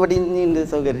 പ്രസംഗത്തിന് ഇവിടെ ഉണ്ട്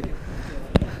സൗകര്യം.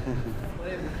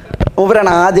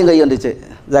 മൂപ്പരാണ് ആദ്യം കൈ പൊന്തിച്ച്.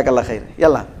 ജസാക്കല്ലാഹു ഖൈർ.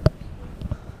 യല്ലാ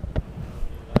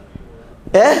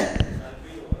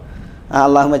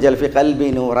അല്ലാഹുമ്മ ജഅൽ ഫി ഖൽബി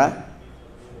നൂറ,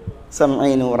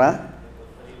 സമഈ നൂറ,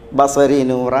 ബസരി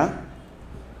നൂറ,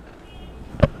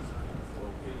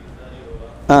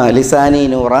 ലിസാനി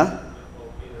നൂറ,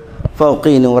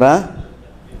 ഫൗഖി നൂറ,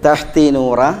 തഹ്തി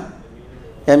നൂറ,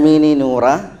 യമീനി നൂറ,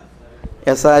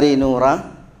 യസാരി നൂറ,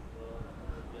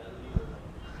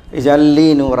 ഇജല്ലി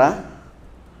നൂറ,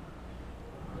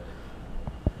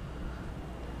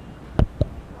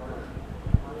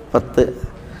 10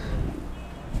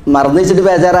 മറന്നു വെച്ചിട്ട്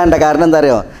ബേജാറാണ്ട. കാരണം എന്താ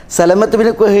അറിയോ, സലമത്ത് ബിൻ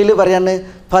കുഹൈൽ പറയാണ്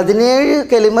 17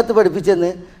 കലിമത്ത് പഠിപ്പിച്ചെന്ന്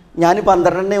ഞാൻ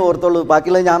 12 ഓർത്തുള്ളൂ,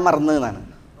 ബാക്കിയുള്ളത് ഞാൻ മറന്നു എന്നാണ്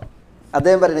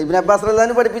അദ്ദേഹം പറയുന്നത്. ഇബ്നു അബ്ബാസ്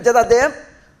റളിയല്ലാഹു പഠിപ്പിച്ചത് അദ്ദേഹം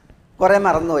കുറേ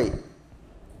മറന്നുപോയി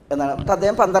എന്നാണ്.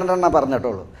 അദ്ദേഹം 12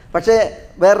 പറഞ്ഞിട്ടുള്ളൂ. പക്ഷേ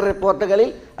വേറെ റിപ്പോർട്ടുകളിൽ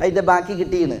അതിൻ്റെ ബാക്കി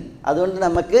കിട്ടിയെന്ന്. അതുകൊണ്ട്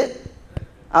നമുക്ക്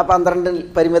ആ 12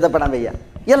 പരിമിതപ്പെടാൻ വയ്യ.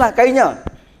 ഇല്ല കഴിഞ്ഞോ?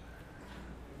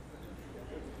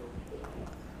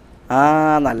 ആ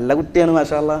നല്ല കുട്ടിയാണ്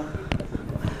മാഷാ അല്ലാഹ്.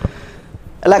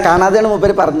 അല്ല കാണാതെയാണ്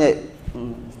മൂപ്പര് പറഞ്ഞത്.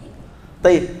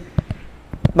 തൈ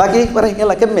ബാക്കി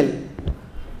പറയല്ല കമ്മിൽ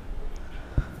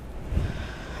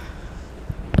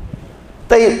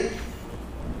തൈ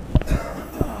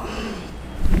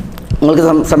നിങ്ങൾക്ക്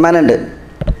സമ്മാനമുണ്ട്.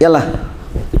 അല്ല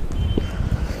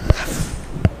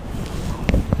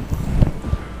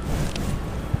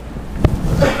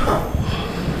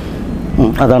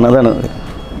അതാണ്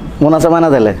 3 സമ്മാനം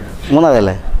അതല്ലേ? 3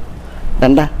 അതല്ലേ?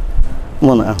 2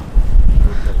 3 ആ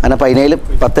അങ്ങനെ 17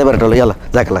 10 പറഞ്ഞിട്ടുള്ളൂ. യല്ല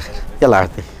ജാക്കല്ലാ ഖൈർ. യല്ല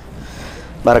ആഴ്ത്തി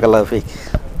ബാറക്കല്ലാഹു ഫീക്ക്.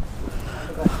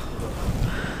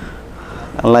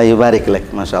 അല്ലാഹു യുബാരിക് ലക്.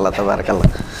 മാഷാ അല്ലാഹ്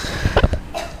തബാറക്കല്ലാഹ്.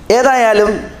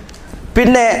 ഏതായാലും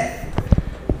പിന്നെ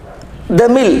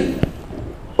ദമിൽ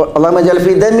അല്ലാഹുമ്മ ജഅൽ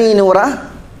ഫീ ദമി നൂറ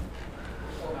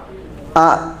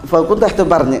ഫകുൻ തഹ്ത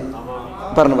പറഞ്ഞു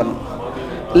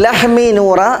ലഹ്മി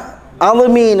നൂറ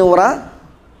അദ്മി നൂറ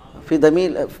ഫി ദമി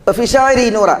ഫി ശഅരി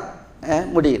നൂറ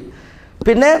മുടിയിൽ.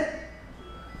 പിന്നെ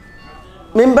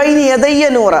മിൻബൈനി യദയ്യ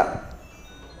നൂറ,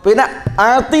 പിന്നെ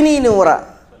ആതിനി നൂറ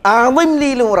അദിം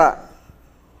ലി നൂറ.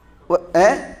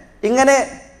 ഇങ്ങനെ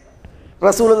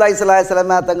റസൂലുള്ളാഹി സ്വല്ലല്ലാഹി അലൈഹി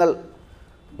വസല്ലം തങ്ങൾ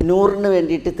നൂറിന്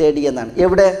വേണ്ടിയിട്ട് തേടിയെന്നാണ്.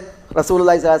 എവിടെ?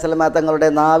 റസൂലുള്ളാഹി സ്വല്ലല്ലാഹി അലൈഹി വസല്ലം തങ്ങളുടെ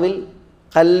നാവിൽ,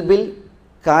 ഖൽബിൽ,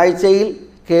 കാഴ്ചയിൽ,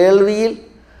 കേൾവിയിൽ,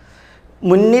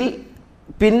 മുന്നിൽ,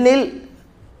 പിന്നിൽ,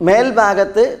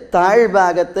 മേൽഭാഗത്ത്,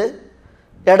 താഴ്ഭാഗത്ത്,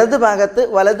 ഇടത് ഭാഗത്ത്,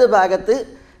 വലത് ഭാഗത്ത്,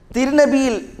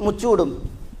 തിരുനബിയിൽ മുച്ചൂടും,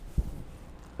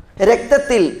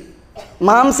 രക്തത്തിൽ,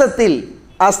 മാംസത്തിൽ,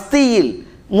 അസ്ഥിയിൽ,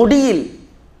 മുടിയിൽ.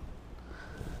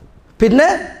 പിന്നെ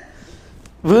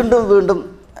വീണ്ടും വീണ്ടും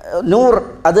നൂർ,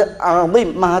 അത് അദീം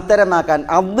മഹത്തരമാക്കാൻ,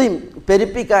 അദീം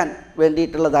പെരുപ്പിക്കാൻ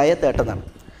വേണ്ടിയിട്ടുള്ളതായ തേട്ടതാണ്.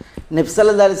 നബി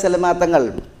സല്ലല്ലാഹു അലൈഹി വസല്ലം തങ്ങൾ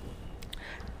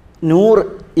നൂർ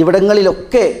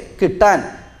ഇവിടങ്ങളിലൊക്കെ കിട്ടാൻ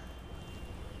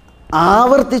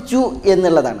ആവർത്തിച്ചു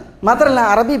എന്നുള്ളതാണ്. മാത്രമല്ല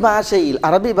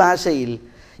അറബി ഭാഷയിൽ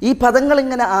ഈ പദങ്ങൾ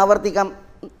ഇങ്ങനെ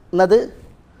ആവർത്തിക്കുന്നത്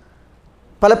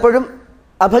പലപ്പോഴും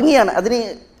അഭംഗിയാണ്. അതിന്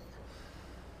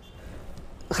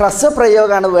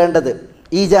ഹ്രസ്വപ്രയോഗമാണ് വേണ്ടത്,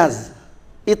 ഈജാസ്.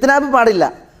 ഇത്നാബ് പാടില്ല.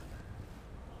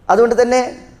 അതുകൊണ്ട് തന്നെ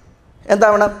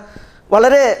എന്താവണം,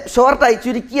 വളരെ ഷോർട്ടായി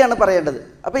ചുരുക്കിയാണ് പറയേണ്ടത്.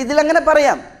 അപ്പോൾ ഇതിലങ്ങനെ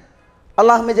പറയാം.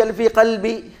 അല്ലാഹുമ്മ ജഅൽ ഫീ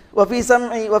ഖൽബി വഫീ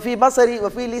സമഇ വഫീ ബസരി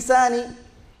വഫീ ലിസാനി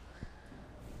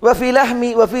വഫീ ലഹ്മി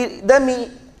വഫീ ദമി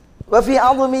വഫീ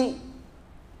അദ്മി.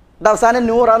 അവസാനം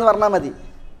നൂറാന്ന് പറഞ്ഞാൽ മതി.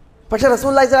 പക്ഷേ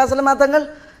റസൂലുള്ളാഹി സ്വല്ലല്ലാഹു അലൈഹി വസല്ലം തങ്ങൾ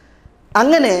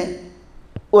അങ്ങനെ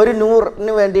ഒരു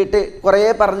നൂറിന് വേണ്ടിയിട്ട് കുറേ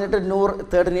പറഞ്ഞിട്ട് നൂർ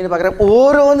തേടുന്നതിന് പകരം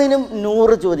ഓരോന്നിനും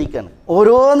നൂറ് ചോദിക്കുകയാണ്.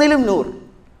 ഓരോന്നിലും നൂർ.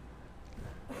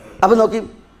 അപ്പോൾ നോക്കി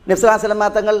നബി സല്ലല്ലാഹു അലൈഹി വസല്ലം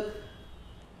തങ്ങൾ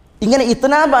ഇങ്ങനെ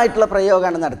ഇത്നാബായിട്ടുള്ള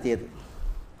പ്രയോഗമാണ് നടത്തിയത്.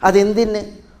 അതെന്തിന്?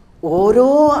 ഓരോ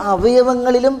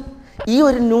അവയവങ്ങളിലും ഈ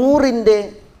ഒരു നൂറിൻ്റെ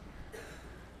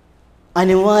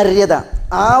അനിവാര്യത,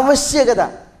 ആവശ്യകത,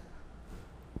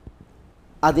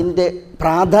 അതിൻ്റെ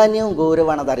പ്രാധാന്യവും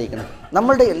ഗൗരവമാണ് അത് അറിയിക്കുന്നത്.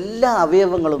 നമ്മളുടെ എല്ലാ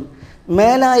അവയവങ്ങളും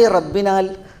മേലായ റബ്ബിനാൽ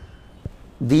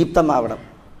ദീപ്തമാവണം.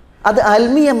 അത്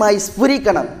ആത്മീയമായി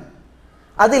സ്ഫുരിക്കണം.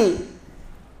 അതിൽ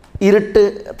ഇരുട്ട്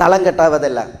തളം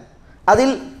കെട്ടാവതല്ല, അതിൽ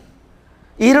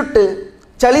ഇരുട്ട്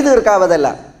ചളി തീർക്കാവതല്ല.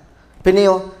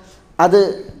 പിന്നെയോ അത്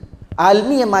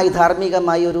ആത്മീയമായി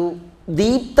ധാർമ്മികമായി ഒരു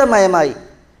ദീപ്തമയമായി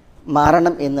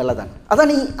മാറണം എന്നുള്ളതാണ്.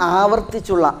 അതാണ് ഈ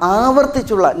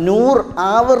ആവർത്തിച്ചുള്ള നൂർ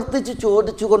ആവർത്തിച്ച്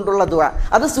ചോദിച്ചുകൊണ്ടുള്ള ദുആ.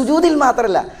 അത് സുജൂദിൽ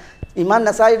മാത്രമല്ല. ഇമാം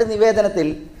നസായിയുടെ നിവേദനത്തിൽ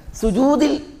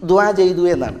സുജൂദിൽ ദുആ ചെയ്തു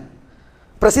എന്നാണ്.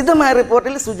 പ്രസിദ്ധമായ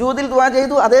റിപ്പോർട്ടിൽ സുജൂദിൽ ദുആ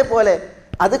ചെയ്തു. അതേപോലെ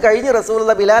അത് കഴിഞ്ഞ്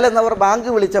റസൂലുള്ള ബിലാൽ എന്നവർ ബാങ്ക്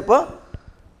വിളിച്ചപ്പോൾ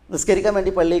നിസ്കരിക്കാൻ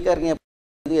വേണ്ടി പള്ളിക്ക് ഇറങ്ങിയ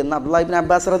എന്ന് അബ്ദുല്ലാഹി ഇബ്നു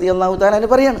അബ്ബാസ് റളിയല്ലാഹു തആല അൻഹു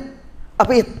പറയാണ്.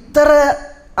 അപ്പോൾ എത്ര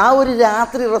ആ ഒരു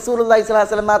രാത്രി റസൂലുള്ളാഹി സ്വല്ലല്ലാഹു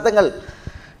അലൈഹി വസല്ലം തങ്ങൾ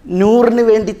നൂറിന്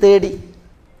വേണ്ടി തേടി,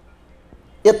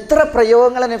 എത്ര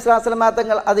പ്രയോഗങ്ങൾ നബി സല്ലല്ലാഹു അലൈഹി വസല്ലം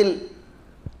തങ്ങൾ അതിൽ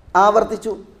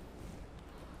ആവർത്തിച്ചു.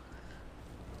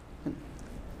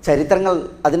 ചരിത്രങ്ങൾ,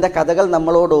 അതിൻ്റെ കഥകൾ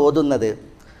നമ്മളോട് ഓതുന്നത്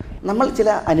നമ്മൾ ചില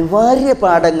അനിവാര്യ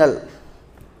പാഠങ്ങൾ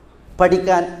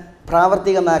പഠിക്കാൻ,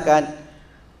 പ്രാവർത്തികമാക്കാൻ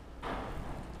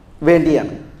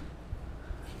വേണ്ടിയാണ്.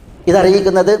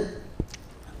 ഇതറിയിക്കുന്നത്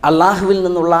അള്ളാഹുവിൽ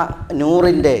നിന്നുള്ള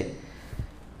നൂറിൻ്റെ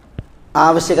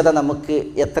ആവശ്യകത നമുക്ക്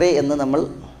എത്ര എന്ന് നമ്മൾ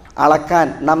അളക്കാൻ,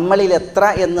 നമ്മളിൽ എത്ര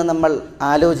എന്ന് നമ്മൾ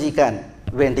ആലോചിക്കാൻ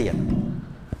വേണ്ടിയാണ്.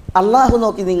 അള്ളാഹു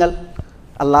നോക്കി നിങ്ങൾ,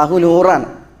 അള്ളാഹു നൂറാണ്.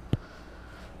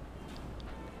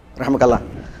 റഹ്മക്കല്ലാ,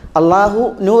 അള്ളാഹു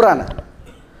നൂറാണ്.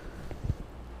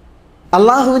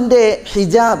 അള്ളാഹുവിൻ്റെ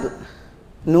ഹിജാബ്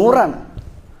നൂറാണ്.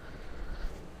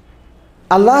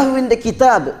 അള്ളാഹുവിൻ്റെ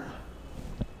കിതാബ്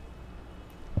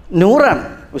നൂറാണ്.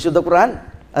 വിശുദ്ധ ഖുർആൻ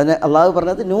അതിന് അള്ളാഹു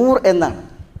പറഞ്ഞത് നൂർ എന്നാണ്.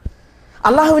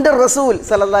 അള്ളാഹുവിൻ്റെ റസൂൽ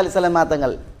സല്ലല്ലാഹു അലൈഹി വസല്ലം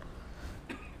തങ്ങൾ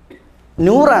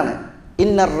നൂറാണ്.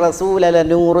 ഇന്നർ റസൂല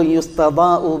ലനൂറുൻ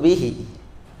യുസ്തദാഉ ബിഹി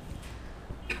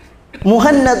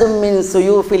മുഹന്നദും മിൻ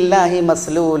സുയൂഫില്ലാഹി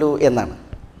മസ്ലൂലു എന്നാണ്.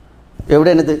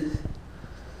 എവിടെയാണിത്?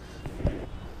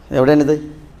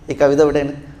 ഈ കവിത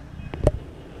എവിടെയാണ്?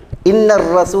 ഇന്നർ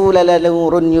റസൂല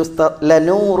ലനൂറുൻ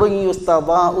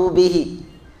യുസ്തദാഉ ബിഹി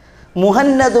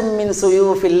മുഹന്നദും മിൻ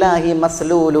സുയൂഫില്ലാഹി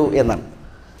മസ്ലൂലു എന്നാണ്.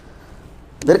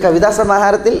 ഇതൊരു കവിതാ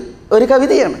സമാഹാരത്തിൽ ഒരു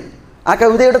കവിതയാണ്. ആ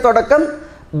കവിതയുടെ തുടക്കം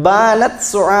ബാനത്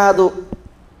സുആദു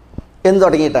എന്ന്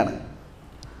തുടങ്ങിയിട്ടാണ്.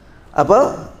 അപ്പോൾ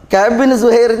കഅബ് ബിൻ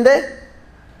സുഹൈറിൻ്റെ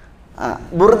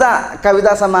ബുർദ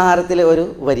കവിതാ സമാഹാരത്തിലെ ഒരു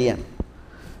വരിയാണ്.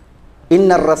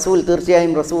 ഇന്നർ റസൂൽ,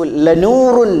 തീർച്ചയായും റസൂൽ,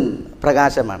 ലനൂറുൻ,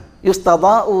 പ്രകാശമാണ്,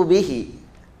 യുസ്തദാഉ ബിഹി,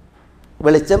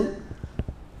 വെളിച്ചം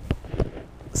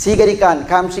സ്വീകരിക്കാൻ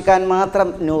കാംക്ഷിക്കാൻ മാത്രം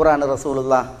നൂറാണ്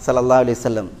റസൂലുള്ളാഹി സ്വല്ലല്ലാഹു അലൈഹി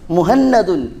വസല്ലം.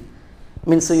 മുഹന്നദുൻ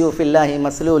മിൻ സുയൂഫില്ലാഹി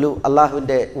മസ്ലൂലു,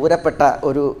 അള്ളാഹുവിൻ്റെ ഊരപ്പെട്ട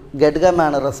ഒരു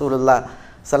ഘടകമാണ് റസൂലുള്ളാഹി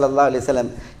സ്വല്ലല്ലാഹു അലൈഹി വസല്ലം.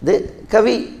 ഇത്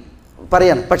കവി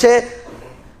പറയാണ്. പക്ഷേ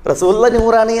റസൂലുള്ളാഹി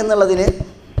നൂറാണ് എന്നുള്ളതിന്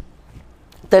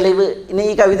തെളിവ് ഇനി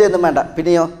ഈ കവിതയൊന്നും വേണ്ട.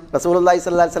 പിന്നെയോ റസൂലുള്ളാഹി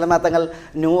സ്വല്ലല്ലാഹു അലൈഹി വസല്ലം തങ്ങൾ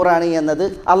നൂറാണ് എന്നത്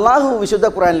അള്ളാഹു വിശുദ്ധ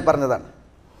ഖുർആനിൽ പറഞ്ഞതാണ്.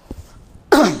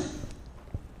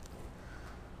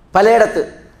 പലയിടത്ത്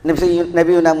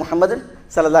നബിയുന മുഹമ്മദ്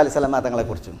സല്ലല്ലാഹു അലൈഹി വസല്ലം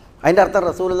തങ്ങളെക്കുറിച്ചും. അതിൻ്റെ അർത്ഥം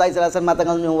റസൂലുള്ളാഹി സ്വല്ലല്ലാഹു അലൈഹി വസല്ലം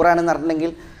തങ്ങൾ നൂറാണെന്ന്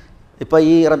പറഞ്ഞിട്ടുണ്ടെങ്കിൽ, ഇപ്പോൾ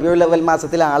ഈ റബീഉൽ അവ്വൽ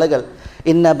മാസത്തിലെ ആളുകൾ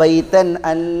ഇന്ന ബൈതൻ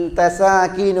അൻത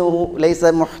സാകിനുഹു ലൈസ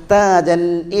മുഹ്താജൻ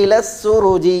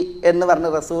ഇലസ്സുറുജി എന്ന് പറഞ്ഞ്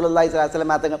റസൂലുള്ളാഹി സ്വല്ലല്ലാഹു അലൈഹി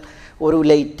വസല്ലം തങ്ങൾ ഒരു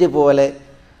ലൈറ്റ് പോലെ,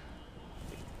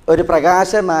 ഒരു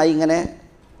പ്രകാശമായി ഇങ്ങനെ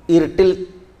ഇരുട്ടിൽ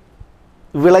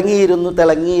വിളങ്ങിയിരുന്നു,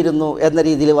 തിളങ്ങിയിരുന്നു എന്ന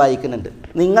രീതിയിൽ വായിക്കുന്നുണ്ട്.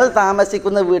 നിങ്ങൾ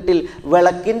താമസിക്കുന്ന വീട്ടിൽ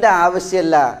വിളക്കിൻ്റെ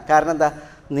ആവശ്യമില്ല. കാരണം എന്താ?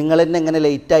 നിങ്ങൾ തന്നെ എങ്ങനെ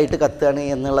ലേറ്റായിട്ട് കത്തുകയാണ്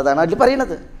എന്നുള്ളതാണ് അതിൽ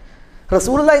പറയുന്നത്.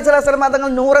 റസൂലുള്ളാഹി സ്വല്ലല്ലാഹു അലൈഹി വസല്ലം തങ്ങൾ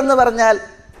നൂറെന്ന് പറഞ്ഞാൽ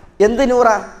എന്ത്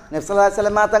നൂറാ? നബി സല്ലല്ലാഹു അലൈഹി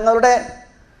വസല്ലം തങ്ങളുടെ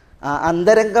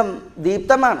അന്തരംഗം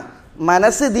ദീപ്തമാണ്,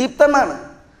 മനസ്സ് ദീപ്തമാണ്.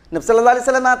 നബി സല്ലല്ലാഹു അലൈഹി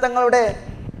വസല്ലം തങ്ങളുടെ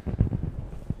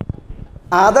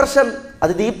ആദർശം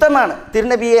അത് ദീപ്തമാണ്.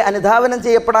 തിരുനബിയെ അനുധാവനം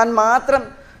ചെയ്യപ്പെടാൻ മാത്രം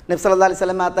നബി സല്ലല്ലാഹു അലൈഹി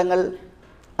വസല്ലം തങ്ങൾ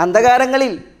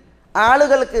അന്ധകാരങ്ങളിൽ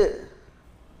ആളുകൾക്ക്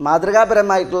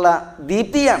മാതൃകാപരമായിട്ടുള്ള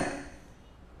ദീപ്തിയാണ്.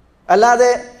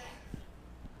 അല്ലാതെ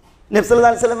നബി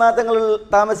സല്ലല്ലാഹു അലൈഹി വസല്ലം തങ്ങൾ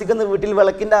താമസിക്കുന്ന വീട്ടിൽ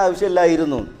വിളക്കിൻ്റെ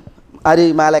ആവശ്യമില്ലായിരുന്നു ആര്?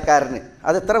 മാലക്കാരന്.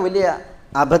 അതെത്ര വലിയ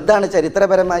അബദ്ധമാണ്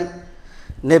ചരിത്രപരമായി.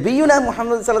 നബിയുന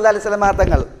മുഹമ്മദ് സല്ലല്ലാഹു അലൈഹി വസല്ലം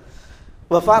തങ്ങൾ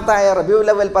വഫാത്തായ റബീഉൽ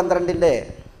അവ്വൽ 12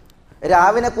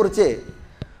 രാവിനെക്കുറിച്ച്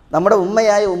നമ്മുടെ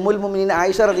ഉമ്മയായ ഉമ്മുൽ മുഅ്മിനീൻ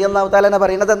ആയിഷ റളിയല്ലാഹു തആല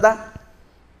പറയുന്നത് എന്താ?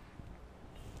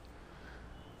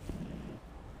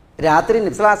 രാത്രി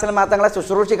നബി സല്ലല്ലാഹു അലൈഹി വസല്ലം തങ്ങളെ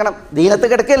ശുശ്രൂഷിക്കണം. ദീനത്ത്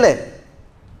കിടക്കല്ലേ?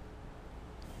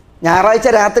 ഞായറാഴ്ച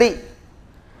രാത്രി,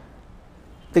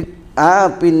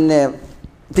 പിന്നെ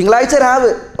തിങ്കളാഴ്ച രാവ്,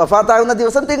 വഫാത്താകുന്ന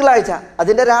ദിവസം തിങ്കളാഴ്ച,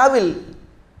 അതിൻ്റെ രാവിൽ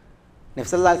നബി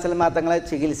സല്ലല്ലാഹു അലൈഹി വസല്ലം തങ്ങളെ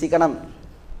ചികിത്സിക്കണം.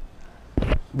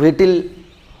 വീട്ടിൽ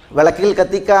വിളക്കിൽ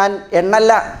കത്തിക്കാൻ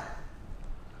എണ്ണല്ല.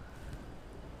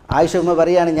 ആയിഷ ഉമ്മ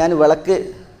പറയാണ്, ഞാൻ വിളക്ക്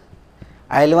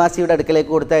അയൽവാസിയുടെ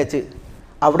അടുക്കലേക്ക് കൊടുത്തയച്ച്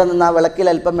അവിടെ നിന്ന് ആ വിളക്കിൽ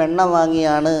അല്പം എണ്ണ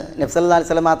വാങ്ങിയാണ് നബി സല്ലല്ലാഹു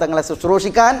അലൈഹി വസല്ലം തങ്ങളെ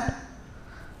ശുശ്രൂഷിക്കാൻ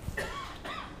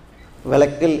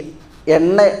വിളക്കിൽ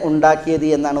എണ്ണ ഉണ്ടാക്കിയത്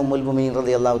എന്നാണ് ഉമ്മുൽ മുഅ്മിനീൻ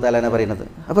റളിയല്ലാഹു തആല പറയുന്നത്.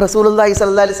 അപ്പോൾ റസൂലുള്ളാഹി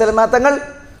സ്വല്ലല്ലാഹു അലൈഹി വസല്ലം തങ്ങൾ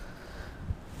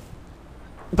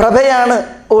പ്രഭയാണ്,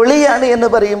 ഒളിയാണ് എന്ന്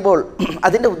പറയുമ്പോൾ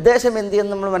അതിൻ്റെ ഉദ്ദേശം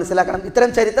എന്തെന്ന് നമ്മൾ മനസ്സിലാക്കണം. ഇത്തരം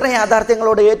ചരിത്ര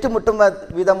യാഥാർത്ഥ്യങ്ങളോട് ഏറ്റുമുട്ടും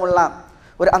വിധമുള്ള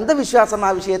ഒരു അന്ധവിശ്വാസം ആ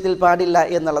വിഷയത്തിൽ പാടില്ല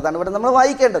എന്നുള്ളതാണ് ഇവിടെ നമ്മൾ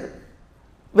വായിക്കേണ്ടത്.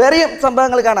 വേറെയും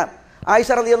സംഭവങ്ങൾ കാണാം. ആയിഷ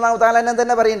റളിയല്ലാഹു തആല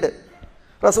തന്നെ പറയുന്നുണ്ട്,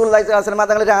 റസൂലുള്ളാഹി സ്വല്ലല്ലാഹു അലൈഹി വസല്ലം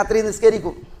തങ്ങൾ രാത്രി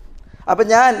നിസ്കരിക്കും. അപ്പം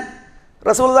ഞാൻ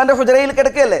റസൂലുള്ളാഹിൻ്റെ ഹുജറയിൽ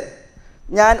കിടക്കുകയല്ലേ,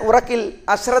 ഞാൻ ഉറക്കിൽ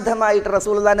അശ്രദ്ധമായിട്ട്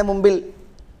റസൂലുള്ളാഹിൻ്റെ മുമ്പിൽ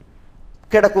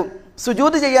കിടക്കും.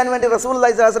 സുജൂദ് ചെയ്യാൻ വേണ്ടി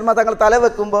റസൂലുള്ളാഹി സ്വല്ലല്ലാഹു അലൈഹി വസല്ലം തങ്ങൾ തല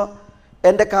വെക്കുമ്പോൾ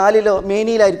എൻ്റെ കാലിലോ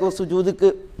മേനിയിലായിരിക്കും സുജൂദക്ക്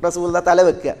റസൂലുള്ളാഹി തല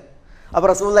വെക്കുക. അപ്പോൾ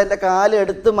റസൂലുള്ളാഹി എൻ്റെ കാല്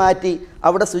എടുത്ത് മാറ്റി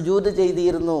അവിടെ സുജൂദ്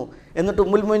ചെയ്തിരുന്നു. എന്നിട്ട്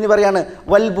ഉമ്മുൽ മുഅ്മിനീൻ പറയാണ്,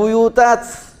 വൽ ബുയൂതാത്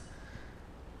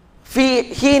ഫീ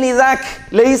ഹീനി ദാക്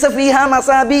ലൈസ ഫീഹാ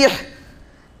മസാബീഹ്.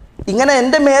 ഇങ്ങനെ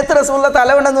എൻ്റെ മേത്ത് റസൂലുള്ളാഹി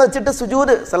തല ഉണ്ടെന്ന് വെച്ചിട്ട്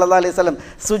സുജൂദ് സല്ലല്ലാഹു അലൈഹി വസല്ലം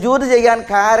സുജൂദ് ചെയ്യാൻ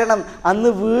കാരണം അന്ന്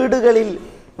വീടുകളിൽ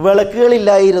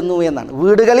വിളക്കുകളില്ലായിരുന്നു എന്നാണ്.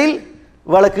 വീടുകളിൽ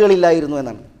വിളക്കുകളില്ലായിരുന്നു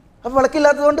എന്നാണ്. അപ്പോൾ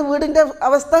വിളക്കില്ലാത്തതുകൊണ്ട് വീടിൻ്റെ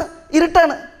അവസ്ഥ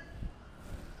ഇരുട്ടാണ്.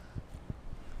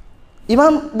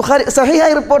 ഇമാം ബുഖാരി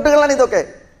സഹിഹായ റിപ്പോർട്ടുകളാണ് ഇതൊക്കെ.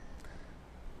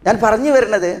 ഞാൻ പറഞ്ഞു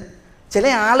വരുന്നത്, ചില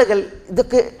ആളുകൾ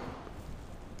ഇതൊക്കെ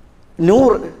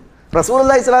നൂർ,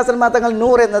 റസൂലുള്ളാഹി സ്വല്ലല്ലാഹു അലൈഹി വസല്ലം തങ്ങൾ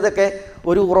നൂർ എന്നതൊക്കെ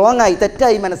ഒരു റോങ്ങായി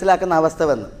തെറ്റായി മനസ്സിലാക്കുന്ന അവസ്ഥ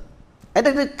വന്നു.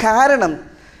 അതിൻ്റെ ഒരു കാരണം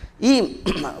ഈ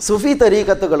സുഫി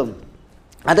ത്വരീഖത്തുകളും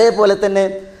അതേപോലെ തന്നെ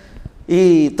ഈ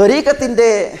ത്വരീഖത്തിൻ്റെ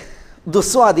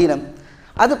ദുസ്വാധീനം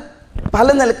അത് പല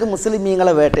നിലക്ക്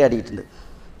മുസ്ലിമീങ്ങളെ വേട്ടയാടിയിട്ടുണ്ട്.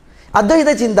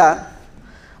 അദ്വൈത ചിന്ത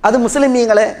അത്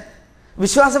മുസ്ലിമീങ്ങളെ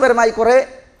വിശ്വാസപരമായി കുറേ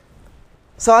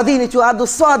സ്വാധീനിച്ചു. ആ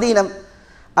ദുസ്വാധീനം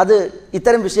അത്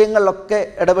ഇത്തരം വിഷയങ്ങളിലൊക്കെ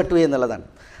ഇടപെട്ടു എന്നുള്ളതാണ്.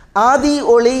 ആദി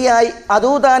ഒളിയായി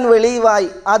അതൂതാൻ വെളിവായി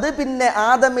അത് പിന്നെ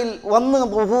ആദമിൽ വന്ന്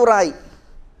ബുഹൂറായി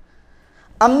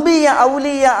അംബിയ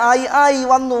ഔലിയ ആയി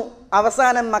വന്നു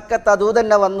അവസാനം മക്കത്ത് അതൂ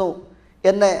തന്നെ വന്നു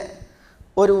എന്ന്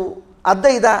ഒരു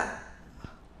അദ്വൈത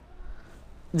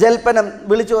ജൽപ്പനം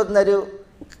വിളിച്ചു വന്നൊരു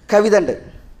കവിത ഉണ്ട്.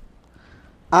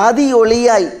 ആദി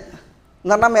ഒളിയായി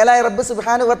എന്ന് പറഞ്ഞാൽ മേലായ റബ്ബ്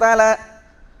സുബ്ഹാനഹു വ തആല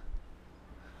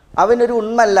അവനൊരു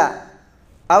ഉണ്മല്ല,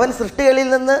 അവൻ സൃഷ്ടികളിൽ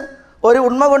നിന്ന് ഒരു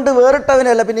ഉണ്മ കൊണ്ട്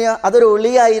വേറിട്ടവനല്ല, പിന്നെ അതൊരു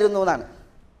ഒളിയായിരുന്നു എന്നാണ്.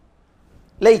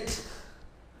 ലൈറ്റ്,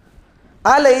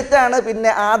 ആ ലൈറ്റാണ്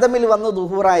പിന്നെ ആദമിൽ വന്ന്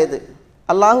ദുഹൂറായത്.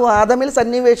 അള്ളാഹു ആദമിൽ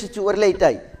സന്നിവേശിച്ചു, ഒരു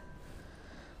ലൈറ്റായി.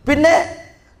 പിന്നെ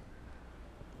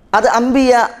അത്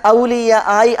അംബിയ ഔലിയ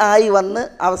ആയി വന്ന്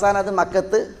അവസാനം അത്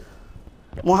മക്കത്ത്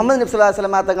മുഹമ്മദ് നബി സ്വല്ലല്ലാഹു അലൈഹി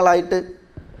വസല്ലം തങ്ങളായിട്ട്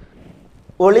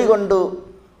ഒളി കൊണ്ടു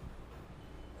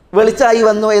വെളിച്ചായി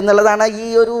വന്നു എന്നുള്ളതാണ് ഈ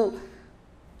ഒരു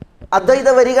അദ്വൈത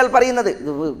വരികൾ പറയുന്നത്.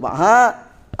 മഹാ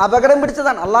അപകടം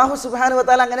പിടിച്ചതാണ്. അള്ളാഹു സുബ്ഹാനഹു വ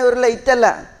തആല അങ്ങനെ ഒരു ലൈറ്റല്ല.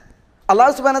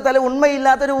 അള്ളാഹു സുബ്ഹാനഹു വ തആല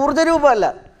ഉണ്മയില്ലാത്തൊരു ഊർജ്ജരൂപമല്ല.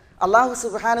 അള്ളാഹു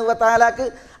സുബ്ഹാനഹു വ തആലക്ക്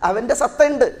അവൻ്റെ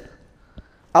സത്തയുണ്ട്.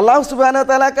 അള്ളാഹു സുബ്ഹാനഹു വ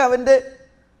തആലക്ക് അവൻ്റെ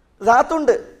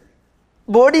ദാത്തുണ്ട്,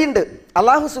 ബോഡിയുണ്ട്.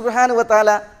 അള്ളാഹു സുബ്ഹാനഹു വ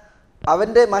തആല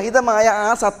അവൻ്റെ മഹിതമായ ആ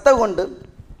സത്ത കൊണ്ട്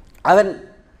അവൻ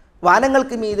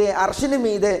വാനങ്ങൾക്ക് മീതെ അർശിന്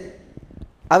മീതെ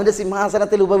അവൻ്റെ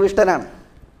സിംഹാസനത്തിൽ ഉപവിഷ്ടനാണ്.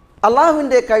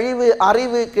 അള്ളാഹുവിൻ്റെ കഴിവ്,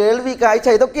 അറിവ്, കേൾവി, കാഴ്ച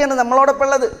ഇതൊക്കെയാണ് നമ്മളോടൊപ്പം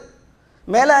ഉള്ളത്.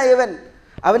 മേലായവൻ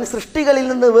അവൻ സൃഷ്ടികളിൽ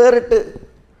നിന്ന് വേറിട്ട്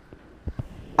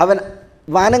അവൻ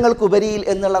വാനങ്ങൾക്കുപരിയിൽ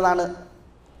എന്നുള്ളതാണ്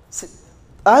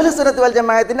അഹ്ലുസുന്നത്ത് വൽ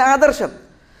ജമാഅത്തിൻ്റെ ആദർശം.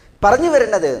 പറഞ്ഞു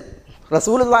വരുന്നത്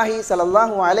റസൂലുള്ളാഹി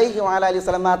സ്വല്ലല്ലാഹു അലൈഹി വഅലിഹി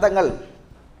വസല്ലം തങ്ങൾ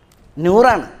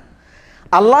നൂറാണ്.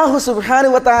 അള്ളാഹു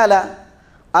സുബ്ഹാനഹു വ തആല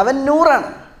അവൻ നൂറാണ്.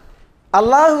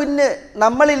 അള്ളാഹുവിന്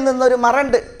നമ്മളിൽ നിന്നൊരു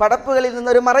മറയുണ്ട്, പടപ്പുകളിൽ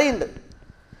നിന്നൊരു മറയുണ്ട്.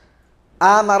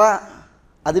 ആ മറ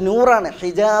അത് നൂറാണ്.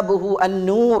 ഹിജാബുഹു അൻ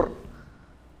നൂർ.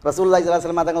 റസൂലുള്ളാഹി സ്വല്ലല്ലാഹു അലൈഹി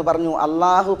വസല്ലം തങ്ങൾ പറഞ്ഞു,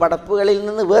 അള്ളാഹു പടപ്പുകളിൽ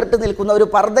നിന്ന് വേറിട്ട് നിൽക്കുന്ന ഒരു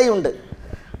പർദ്ദയുണ്ട്,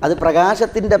 അത്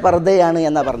പ്രകാശത്തിൻ്റെ പർദ്ദയാണ്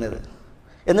എന്നാണ് പറഞ്ഞത്.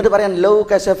 എന്നിട്ട് പറയാൻ ലൗ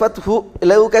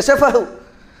കശഫഹു,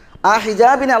 ആ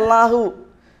ഹിജാബിനെ അള്ളാഹു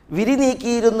വിരി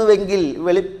നീക്കിയിരുന്നുവെങ്കിൽ,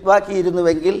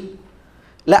 വെളിവാക്കിയിരുന്നുവെങ്കിൽ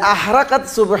ല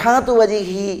അഹ്റഖത് സുബ്ഹാതു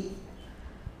വജ്ഹി,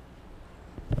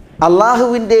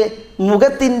 അള്ളാഹുവിൻ്റെ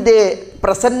മുഖത്തിൻ്റെ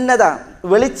പ്രസന്നത,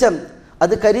 വെളിച്ചം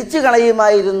അത് കരിച്ചു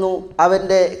കളയുമായിരുന്നു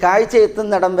അവൻ്റെ കാഴ്ച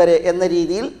എത്തുന്നിടം വരെ എന്ന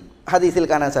രീതിയിൽ ഹദീസിൽ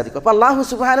കാണാൻ സാധിക്കും. അപ്പോൾ അള്ളാഹു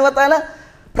സുബ്ഹാനഹു വ തആല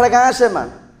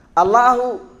പ്രകാശമാണ്. അള്ളാഹു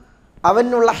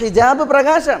അവനുള്ള ഹിജാബ്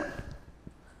പ്രകാശമാണ്.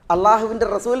 അള്ളാഹുവിൻ്റെ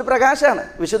റസൂൽ പ്രകാശമാണ്.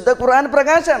 വിശുദ്ധ ഖുർആൻ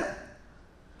പ്രകാശമാണ്.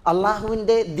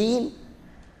 അള്ളാഹുവിൻ്റെ ദീൻ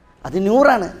അത്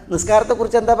നൂറാണ്.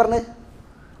 നിസ്കാരത്തെക്കുറിച്ച് എന്താ പറഞ്ഞത്?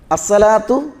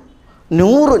 അസ്സലാത്തു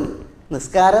നൂറുൻ,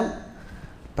 നിസ്കാരം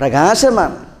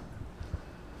പ്രകാശമാണ്.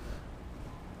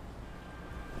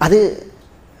 അത്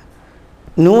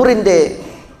നൂറിൻ്റെ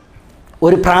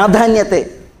ഒരു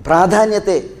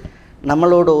പ്രാധാന്യത്തെ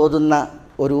നമ്മളോട് ഓതുന്ന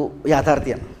ഒരു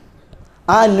യാഥാർത്ഥ്യമാണ്.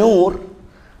 ആ നൂർ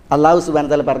അള്ളാഹു സുബ്ഹാനഹു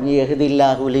വ തആല പറഞ്ഞു,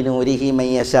 യഹ്ദില്ലാഹു ലിനൂരിഹി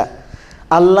മയ്യശ,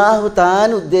 അള്ളാഹു താൻ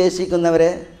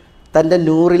ഉദ്ദേശിക്കുന്നവരെ തൻ്റെ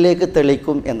നൂറിലേക്ക്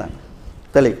തെളിക്കും എന്നാണ്.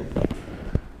 തെളിക്കും,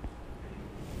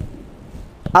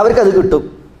 അവർക്കത് കിട്ടും.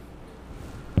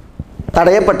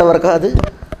 തടയപ്പെട്ടവർക്ക് അത്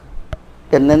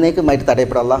എന്നേക്കുമായിട്ട്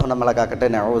തടയപ്പെടും. അള്ളാഹു നമ്മളെ കാക്കട്ടെ,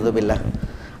 നഊദു ബില്ലാഹ്.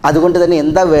 അതുകൊണ്ട് തന്നെ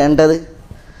എന്താ വേണ്ടത്?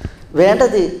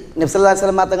 നബി സല്ലല്ലാഹു അലൈഹി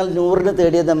വസല്ലം തങ്ങൾ നൂറിന്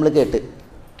തേടിയത് നമ്മൾ കേട്ട്.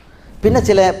 പിന്നെ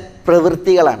ചില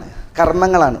പ്രവൃത്തികളാണ്,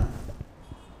 കർമ്മങ്ങളാണ്.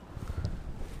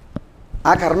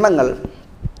 ആ കർമ്മങ്ങൾ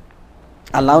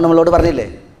അള്ളാഹു നമ്മളോട് പറഞ്ഞില്ലേ,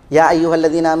 യാ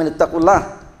അയ്യുഹല്ലദീന ആമനു ഇത്തഖുല്ലാഹ്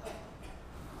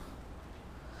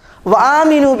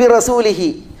വആമിനു ബിറസൂലിഹി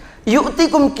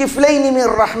യുഅ്തികും കിഫ്ലൈനി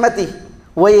മിർ റഹ്മതിഹി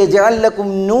വയജഅൽ ലക്കും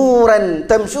നൂറൻ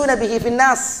തംശൂന ബിഹി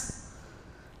ഫിന്നാസ്.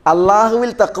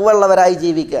 അള്ളാഹുവിൽ തഖ്വയുള്ളവരായി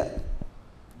ജീവിക്കുക,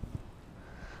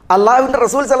 അള്ളാഹുവിൻ്റെ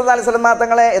റസൂൽ സല്ലല്ലാഹു അലൈഹി വസല്ലം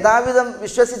തങ്ങളെ യഥാവിധം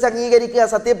വിശ്വസിച്ച് അംഗീകരിക്കുക,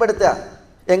 സത്യപ്പെടുത്തുക.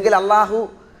 എങ്കിൽ അള്ളാഹു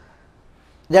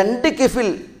 2 കിഫിൽ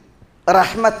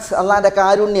റഹ്മത്ത്, അള്ളാഹിൻ്റെ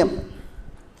കാരുണ്യം,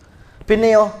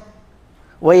 പിന്നെയോ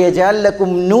വയജഅൽ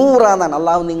ലക്കും നൂറ എന്നാണ്,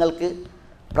 അള്ളാഹു നിങ്ങൾക്ക്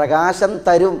പ്രകാശം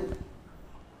തരും.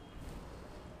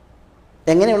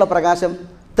 എങ്ങനെയുള്ള പ്രകാശം?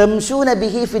 തംശൂന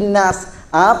ബിഹി ഫിന്നാസ്,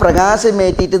 ആ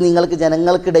പ്രകാശമേറ്റിട്ട് നിങ്ങൾക്ക്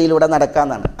ജനങ്ങൾക്കിടയിലൂടെ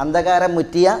നടക്കാമെന്നാണ്. അന്ധകാരം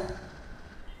മുറ്റിയ,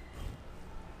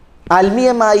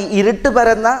 ആത്മീയമായി ഇരുട്ട്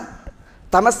പരന്ന,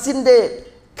 തമസ്സിൻ്റെ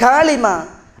കാളിമ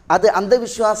അത്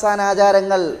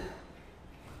അന്ധവിശ്വാസാനാചാരങ്ങൾ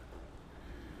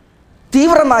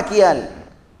തീവ്രമാക്കിയാൽ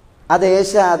അത്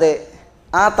ഏശാതെ,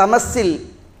 ആ തമസ്സിൽ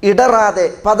ഇടറാതെ,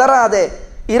 പതറാതെ,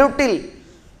 ഇരുട്ടിൽ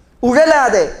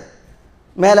ഉഴലാതെ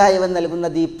മേലായവൻ നൽകുന്ന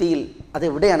ദീപ്തിയിൽ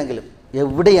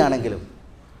എവിടെയാണെങ്കിലും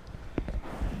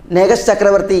നേഗസ്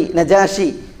ചക്രവർത്തി നജാഷി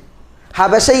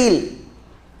ഹബശയിൽ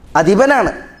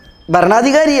അധിപനാണ്,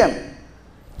 ഭരണാധികാരിയാണ്.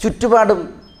 ചുറ്റുപാടും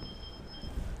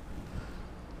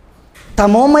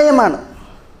തമോമയമാണ്.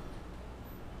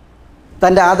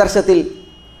 തൻ്റെ ആദർശത്തിൽ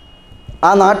ആ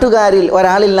നാട്ടുകാരിൽ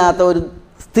ഒരാളില്ലാത്ത ഒരു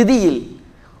സ്ഥിതിയിൽ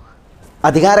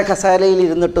അധികാര കസേരയിൽ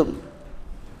ഇരുന്നിട്ടും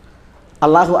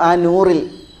അള്ളാഹു ആ നൂറിൽ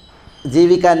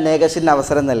ജീവിക്കാൻ നേഗശിന്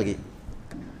അവസരം നൽകി.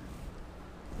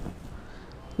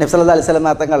 നബി സല്ലല്ലാഹു അലൈഹി വസല്ലം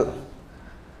തങ്ങൾ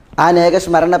ആ നേഗശ്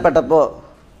മരണപ്പെട്ടപ്പോൾ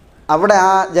അവിടെ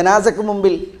ആ ജനാസയ്ക്ക്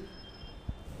മുമ്പിൽ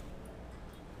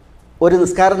ഒരു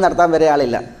നിസ്കാരം നടത്താൻ വരെ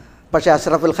ആളില്ല. പക്ഷേ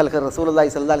അഷ്റഫുൽ ഖൽഖ് റസൂലുള്ളാഹി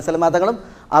സ്വല്ലല്ലാഹു അലൈഹി വസല്ലം തങ്ങളും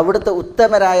അവിടുത്തെ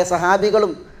ഉത്തമരായ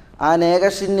സഹാബികളും ആ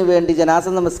നേഗഷിന് വേണ്ടി ജനാസ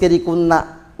നമസ്കരിക്കുന്ന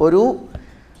ഒരു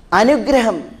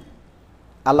അനുഗ്രഹം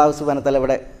അല്ലാഹു സുബ്ഹാനഹു വ തആല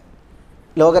ഇവിടെ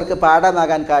ലോകർക്ക്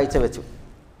പാഠമാകാൻ കാഴ്ചവെച്ചു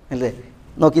അല്ലേ?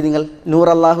 നോക്കി നിങ്ങൾ, നൂർ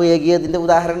അല്ലാഹു ഏകിയതിൻ്റെ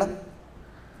ഉദാഹരണം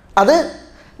അത്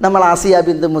നമ്മൾ ആസിയ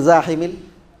ബിന്ത് മുസാഹിമിൽ,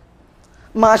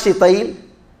 മാഷിത്തയിൽ,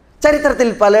 ചരിത്രത്തിൽ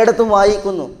പലയിടത്തും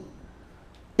വായിക്കുന്നു.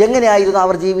 എങ്ങനെയായിരുന്നു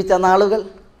അവർ ജീവിച്ച നാളുകൾ?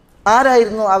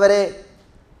 ആരായിരുന്നു അവരെ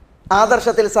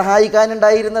ആദർശത്തിൽ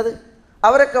സഹായിക്കാനുണ്ടായിരുന്നത്?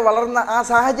 അവരൊക്കെ വളർന്ന ആ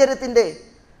സാഹചര്യത്തിൻ്റെ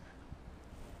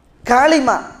കാളിമ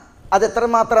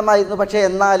അതെത്രമാത്രമായിരുന്നു. പക്ഷേ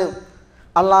എന്നാലും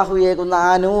അള്ളാഹു ഏകുന്ന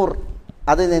ആ നൂർ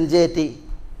അത് നെഞ്ചേറ്റി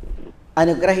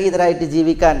അനുഗ്രഹീതരായിട്ട്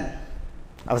ജീവിക്കാൻ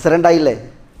അവസരം ഉണ്ടായില്ലേ?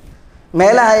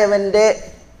 മേലായവൻ്റെ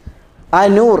ആ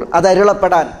നൂർ അത്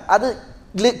അരുളപ്പെടാൻ, അത്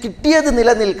കിട്ടിയത്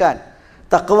നിലനിൽക്കാൻ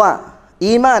തഖ്വ,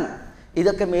 ഈമാൻ,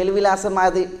 ഇതൊക്കെ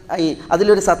മേൽവിലാസമായി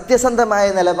അതിലൊരു സത്യസന്ധമായ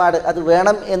നിലപാട് അത്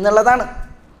വേണം എന്നുള്ളതാണ്.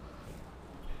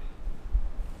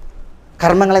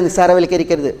 കർമ്മങ്ങളെ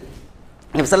നിസ്സാരവൽക്കരിക്കരുത്.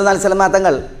 നബി സല്ലല്ലാഹു അലൈഹി വസല്ലം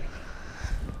തങ്ങൾ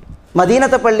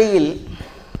മദീനത്തെ പള്ളിയിൽ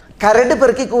കരട്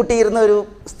പെറുക്കിക്കൂട്ടിയിരുന്ന ഒരു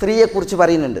സ്ത്രീയെക്കുറിച്ച്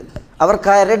പറയുന്നുണ്ട്. അവർ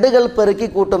കരടുകൾ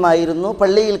പെറുക്കിക്കൂട്ടുമായിരുന്നു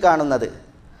പള്ളിയിൽ കാണുന്നത്.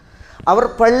 അവർ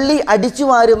പള്ളി അടിച്ചു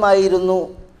വാരുമായിരുന്നു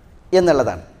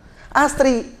എന്നുള്ളതാണ്. ആ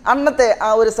സ്ത്രീ അന്നത്തെ ആ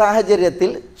ഒരു സാഹചര്യത്തിൽ,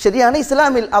 ശരിയാണ്,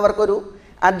 ഇസ്ലാമിൽ അവർക്കൊരു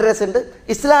അഡ്രസ്സ് ഉണ്ട്,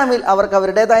 ഇസ്ലാമിൽ അവർക്ക്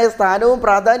അവരുടേതായ സ്ഥാനവും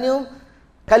പ്രാധാന്യവും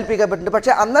കൽപ്പിക്കപ്പെട്ടിട്ടുണ്ട്.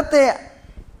 പക്ഷേ അന്നത്തെ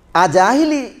ആ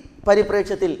ജാഹിലി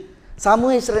പരിപ്രേക്ഷ്യത്തിൽ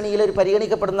സാമൂഹ്യ ശ്രേണിയിൽ ഒരു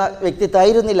പരിഗണിക്കപ്പെടുന്ന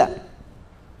വ്യക്തിത്വമായിരുന്നില്ല.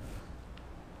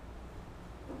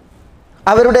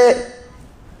 അവരുടെ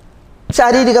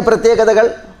ശാരീരിക പ്രത്യേകതകൾ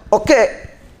ഒക്കെ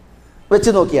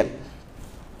വെച്ച് നോക്കിയാൽ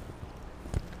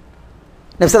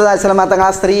നബി സല്ലല്ലാഹു അലൈഹി വസല്ലം തങ്ങൾ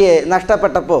ആ സ്ത്രീയെ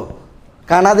നഷ്ടപ്പെട്ടപ്പോൾ,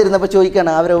 കാണാതിരുന്നപ്പോൾ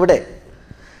ചോദിക്കുകയാണ് അവരെവിടെ?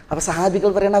 അപ്പോൾ സഹാബികൾ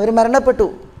പറയണം അവർ മരണപ്പെട്ടു,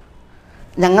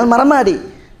 ഞങ്ങൾ മറമാടി,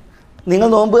 നിങ്ങൾ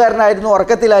നോമ്പുകാരനായിരുന്നു,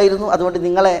 ഉറക്കത്തിലായിരുന്നു, അതുകൊണ്ട്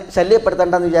നിങ്ങളെ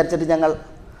ശല്യപ്പെടുത്തേണ്ടെന്ന് വിചാരിച്ചിട്ട് ഞങ്ങൾ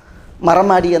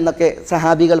മറമാടി എന്നൊക്കെ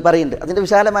സഹാബികൾ പറയുന്നുണ്ട്. അതിൻ്റെ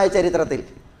വിശാലമായ ചരിത്രത്തിൽ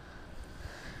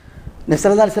നബി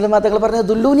സല്ലല്ലാഹു അലൈഹി വസല്ലം തങ്ങൾ പറഞ്ഞത്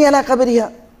ദുല്ലൂനി അലാ ഖബരിഹ,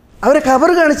 അവരെ ഖബർ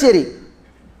കാണിച്ചു തരി.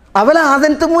 അവല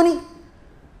ആദൻതുമൂനി,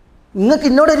 നിങ്ങൾക്ക്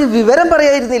ഇന്നോടൊരു വിവരം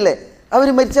പറയായിരുന്നില്ലേ അവർ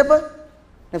മരിച്ചപ്പോൾ?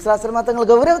 നബി സല്ലല്ലാഹു അലൈഹി വസല്ലം തങ്ങൾ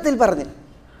ഗൗരവത്തിൽ പറഞ്ഞു.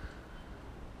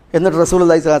 എന്നിട്ട്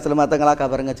റസൂലുള്ളാഹി സ്വല്ലല്ലാഹു അലൈഹി വസല്ലം തങ്ങൾ ആ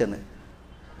ഖബറിങ്ങ ചെന്ന്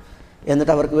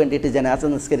എന്നിട്ട് അവർക്ക് വേണ്ടിയിട്ട് ജനാസ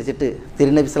നിസ്കരിച്ചിട്ട്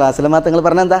തിരുനബി സ്വല്ലല്ലാഹു അലൈഹി വസല്ലം തങ്ങൾ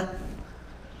പറഞ്ഞെന്താ?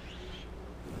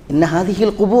 ഇന്ന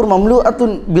ഹാദിഹിൽ ഖുബൂർ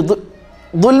മംലൂഅത്തുൻ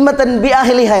ദുൽമതൻ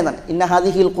ബിഅഹ്ലിഹാ എന്നാണ്. ഇന്ന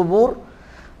ഹാദിഹിൽ ഖുബൂർ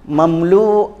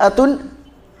മംലൂഅത്തുൻ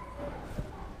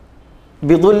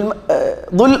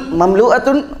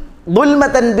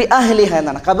ദുൽമതൻ ബിഅഹ്ലിഹാ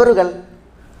എന്നാണ്. ഖബറുകൾ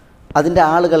അതിൻ്റെ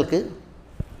ആളുകൾക്ക്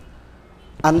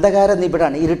അന്ധകാര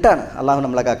നിബിഡാണ്, ഇരുട്ടാണ്. അള്ളാഹു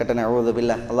നമ്മളെ കാക്കട്ടെ, നഊദു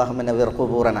ബില്ലാഹ്, അല്ലാഹുമ്മ നവ്വിർ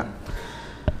ഖുബൂറന.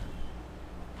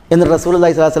 എന്നിട്ട്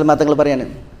റസൂലുള്ളാഹി സ്വല്ലല്ലാഹു അലൈഹി വസല്ലം തങ്ങൾ പറയാണ്,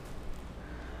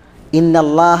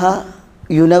 ഇന്നല്ലാഹ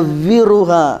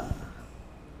യുനവ്വിറുഹ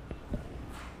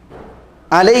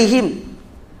അലൈഹിം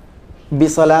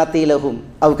ബിസ്വലാത്തി ലഹും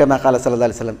ഔ കമാ ഖാല സല്ലല്ലാഹു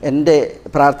അലൈഹി വസല്ലം. എൻ്റെ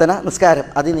പ്രാർത്ഥന, നിസ്കാരം,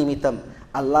 അതിനിമിത്തം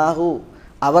അള്ളാഹു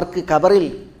അവർക്ക് ഖബറിൽ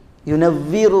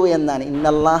യുനവ്വിറു എന്നാണ്.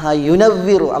 ഇന്നല്ലാഹ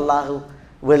യുനവ്വിറു, അള്ളാഹു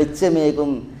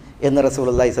വെളിച്ചമേകും എന്ന്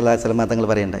റസൂലുള്ളാഹി സ്വല്ലല്ലാഹു അലൈഹി വസല്ലം തങ്ങൾ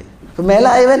പറയുണ്ടായി. അപ്പം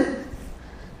മേലായവൻ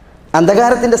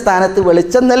അന്ധകാരത്തിൻ്റെ സ്ഥാനത്ത്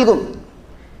വെളിച്ചം നൽകും,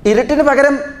 ഇരുട്ടിന്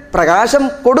പകരം പ്രകാശം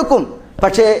കൊടുക്കും.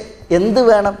 പക്ഷേ എന്ത്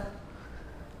വേണം?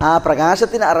 ആ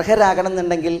പ്രകാശത്തിന് അർഹരാകണം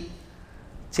എന്നുണ്ടെങ്കിൽ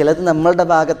ചിലത് നമ്മളുടെ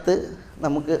ഭാഗത്ത്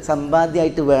നമുക്ക്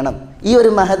സമ്പാദ്യമായിട്ട് വേണം. ഈ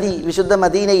ഒരു മഹദി വിശുദ്ധ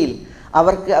മദീനയിൽ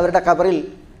അവർക്ക് അവരുടെ ഖബറിൽ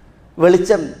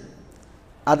വെളിച്ചം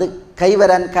അത്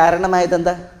കൈവരാൻ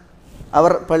കാരണമായതെന്താ?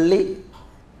 അവർ പള്ളി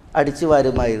അടിച്ചു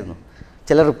വാരുമായിരുന്നു.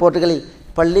 ചില റിപ്പോർട്ടുകളിൽ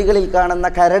പള്ളികളിൽ കാണുന്ന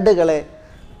കരടുകളെ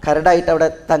കരടായിട്ട് അവിടെ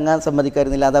തങ്ങാൻ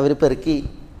സമ്മതിക്കായിരുന്നില്ല, അത് അവർ പെറുക്കി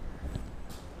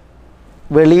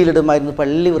വെളിയിലിടുമായിരുന്നു,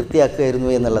 പള്ളി വൃത്തിയാക്കുമായിരുന്നു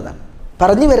എന്നുള്ളതാണ്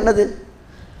പറഞ്ഞു വരുന്നത്.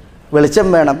 വെളിച്ചം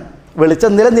വേണം,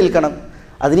 വെളിച്ചം നിലനിൽക്കണം,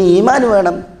 അതിന് ഈമാൻ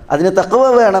വേണം, അതിന് തഖ്വ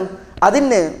വേണം,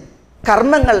 അതിന്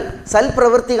കർമ്മങ്ങൾ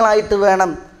സൽപ്രവൃത്തികളായിട്ട്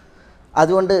വേണം.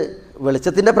 അതുകൊണ്ട്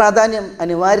വെളിച്ചത്തിൻ്റെ പ്രാധാന്യം,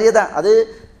 അനിവാര്യത അത്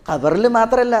ഖബറിൽ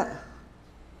മാത്രമല്ല.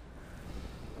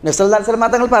 നബി സല്ലല്ലാഹു അലൈഹി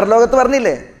വസല്ലം തങ്ങൾ പരലോകത്ത്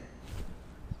പറഞ്ഞില്ലേ,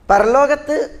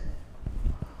 പരലോകത്ത്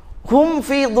ഹും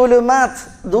ഫി ദുലുമാത്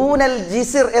ദൂനൽ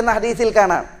ജിസിർ എന്ന ഹദീസിൽ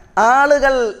കാണാം,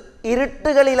 ആളുകൾ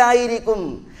ഇരുട്ടുകളിലായിരിക്കും.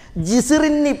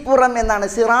 ജിസിറിനിപ്പുറം എന്നാണ്,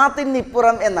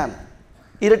 സിറാത്തിനിപ്പുറം എന്നാണ്.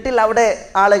 ഇരുട്ടിൽ അവിടെ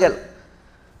ആളുകൾ.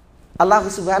 അള്ളാഹു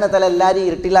സുബ്ഹാനഹു വ തആല എല്ലാവരെയും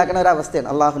ഇരുട്ടിലാക്കണ ഒരവസ്ഥയാണ്.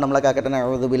 അള്ളാഹു നമ്മളെ കാക്കട്ടെ,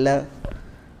 നഊദു ബില്ലാഹ്.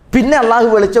 പിന്നെ അള്ളാഹു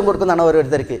വെളിച്ചം കൊടുക്കുന്നതാണ്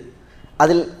ഓരോരുത്തർക്ക്.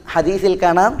 അതിൽ ഹദീസിൽ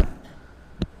കാണാം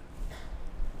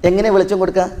എങ്ങനെ വെളിച്ചം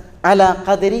കൊടുക്കുക, അലാ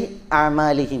ഖദരി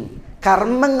അമാലിഹിം,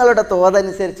 കർമ്മങ്ങളുടെ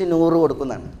തോതനുസരിച്ച് നൂറ്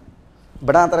കൊടുക്കുന്നതാണ്.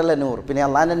 ഇവിടെ മാത്രമല്ല നൂറ്, പിന്നെ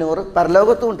അള്ളാഹിൻ്റെ നൂറ്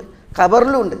പരലോകത്തും ഉണ്ട്,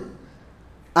 ഖബറിലും ഉണ്ട്.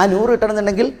 ആ നൂറ്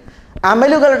കിട്ടണമെന്നുണ്ടെങ്കിൽ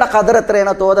അമലുകളുടെ ഖദർ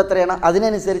എത്രയാണോ, തോത് എത്രയാണോ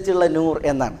അതിനനുസരിച്ചുള്ള നൂർ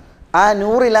എന്നാണ്. ആ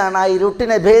നൂറിലാണ് ആ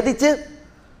ഇരുട്ടിനെ ഭേദിച്ച്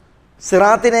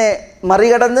സിറാത്തിനെ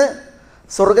മറികടന്ന്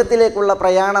സ്വർഗത്തിലേക്കുള്ള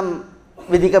പ്രയാണം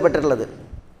വിധിക്കപ്പെട്ടിട്ടുള്ളത്.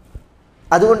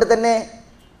 അതുകൊണ്ട് തന്നെ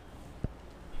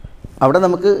അവിടെ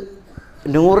നമുക്ക്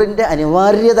നൂറിൻ്റെ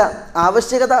അനിവാര്യത,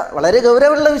 ആവശ്യകത വളരെ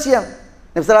ഗൗരവമുള്ള വിഷയം.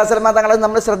 നബി സല്ലല്ലാഹു അലൈഹി വസല്ലം തങ്ങൾ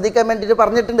നമ്മൾ ശ്രദ്ധിക്കാൻ വേണ്ടിയിട്ട്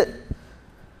പറഞ്ഞിട്ടുണ്ട്.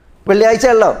 വെള്ളിയാഴ്ച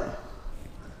ഉള്ളോ,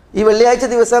 ഈ വെള്ളിയാഴ്ച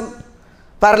ദിവസം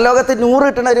പരലോകത്ത് നൂറ്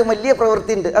കിട്ടുന്ന ഒരു വലിയ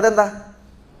പ്രവൃത്തി ഉണ്ട്. അതെന്താ?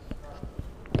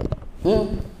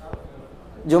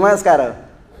 ജുമാ നിസ്കാരം,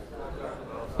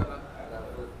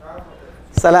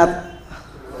 സലാത്ത്,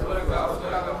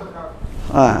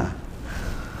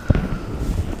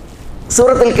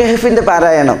 സൂറത്തുൽ കഹ്ഫിൻ്റെ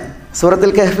പാരായണം.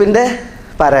 സൂറത്തുൽ കഹ്ഫിൻ്റെ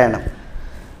പാരായണം,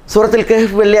 സൂറത്തുൽ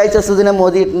കഹ്ഫ് വെള്ളിയാഴ്ച സുദിനം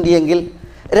ഓതിയിട്ടുണ്ടെങ്കിൽ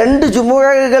 2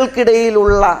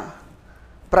 ജുമുഅകൾക്കിടയിലുള്ള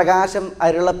പ്രകാശം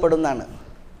അരുളപ്പെടുന്നതാണ്.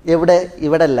 എവിടെ?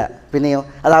 ഇവിടെ അല്ല, പിന്നെയോ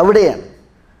അത് അവിടെയാണ്.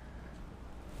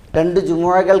 2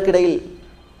 ജുമുഅകൾക്കിടയിൽ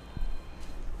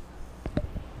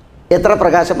എത്ര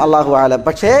പ്രകാശം അല്ലാഹു ആലം.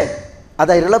 പക്ഷേ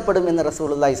അത് അരുളപ്പെടുമെന്ന്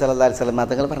റസൂലുള്ളാഹി സ്വല്ലല്ലാഹു അലൈഹി വസല്ലം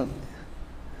തങ്ങൾ പറഞ്ഞു.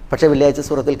 പക്ഷേ വെള്ളിയാഴ്ച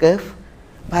സൂറത്തുൽ കഹ്ഫ്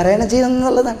പാരായണം ചെയ്യണം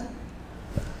എന്നുള്ളതാണ്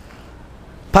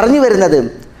പറഞ്ഞു വരുന്നത്.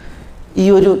 ഈ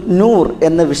ഒരു നൂർ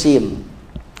എന്ന വിഷയം,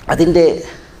 അതിൻ്റെ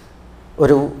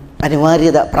ഒരു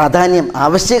അനിവാര്യത, പ്രാധാന്യം,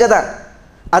 ആവശ്യകത,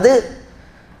 അത്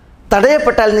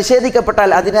തടയപ്പെട്ടാൽ, നിഷേധിക്കപ്പെട്ടാൽ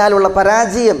അതിനാലുള്ള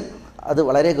പരാജയം, അത്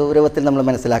വളരെ ഗൗരവത്തിൽ നമ്മൾ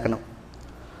മനസ്സിലാക്കണം.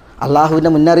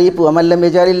 അള്ളാഹുവിൻ്റെ മുന്നറിയിപ്പ്, അമല്ലം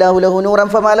യജാലില്ലാഹു ലഹു നൂറൻ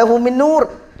ഫമാ ലഹു മിൻ നൂർ,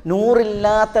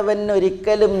 നൂറില്ലാത്തവന്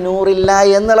ഒരിക്കലും നൂറില്ല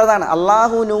എന്നുള്ളതാണ്.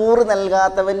 അള്ളാഹു നൂറ്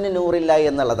നൽകാത്തവന് നൂറില്ല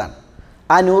എന്നുള്ളതാണ്.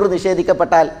 ആ നൂറ്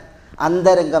നിഷേധിക്കപ്പെട്ടാൽ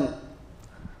അന്തരംഗം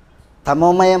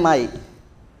തമോമയമായി,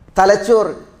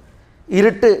 തലച്ചോറ്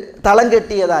ഇരുട്ട് തളം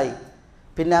കെട്ടിയതായി,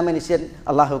 പിന്നെ ആ മനുഷ്യൻ,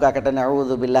 അള്ളാഹു കാക്കട്ടെ,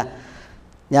 നഊദു ബില്ലാഹ്.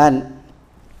 ഞാൻ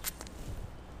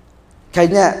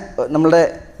കഴിഞ്ഞ നമ്മളുടെ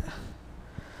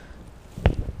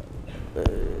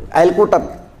അയൽക്കൂട്ടം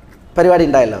പരിപാടി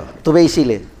ഉണ്ടായല്ലോ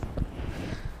തുബൈശിയിൽ,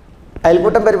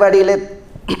 അയൽക്കൂട്ടം പരിപാടിയിൽ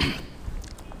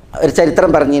ഒരു ചരിത്രം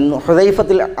പറഞ്ഞിരുന്നു.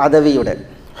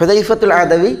 ഹുദൈഫത്തുൽ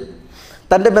അദവി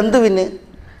തൻ്റെ ബന്ധുവിന്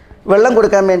വെള്ളം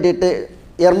കൊടുക്കാൻ വേണ്ടിയിട്ട്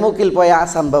യർമൂക്കിൽ പോയ ആ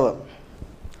സംഭവം,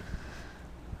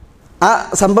 ആ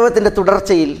സംഭവത്തിൻ്റെ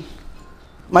തുടർച്ചയിൽ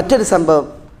മറ്റൊരു സംഭവം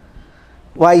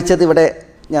വായിച്ചത് ഇവിടെ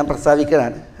ഞാൻ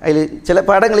പ്രസ്താവിക്കുകയാണ്. അതിൽ ചില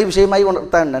പാഠങ്ങൾ ഈ വിഷയമായി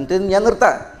ഉണർത്താനുണ്ട്. ഞാൻ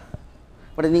നിർത്താം,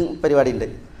 ഇവിടെ ഇനി പരിപാടിയുണ്ട്.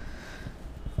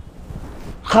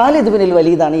 ഖാലിദ് ബിൻ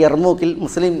വലീദാണ് യർമൂക്കിൽ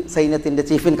മുസ്ലിം സൈന്യത്തിൻ്റെ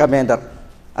ചീഫ് ഇൻ കമാൻഡർ.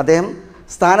 അദ്ദേഹം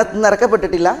സ്ഥാനത്ത് നിന്ന്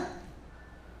ഇറക്കപ്പെട്ടിട്ടില്ല,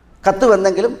 കത്ത്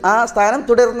വന്നെങ്കിലും ആ സ്ഥാനം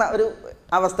തുടരുന്ന ഒരു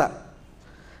അവസ്ഥ.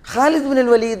 ഖാലിദ് ബിൻ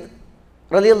വലീദ്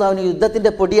റളിയല്ലാഹു അൻഹു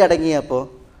യുദ്ധത്തിൻ്റെ പൊടി അടങ്ങിയപ്പോൾ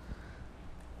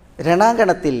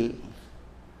രണാങ്കണത്തിൽ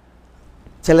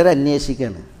ചിലർ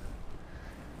അന്വേഷിക്കുകയാണ്.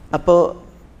 അപ്പോൾ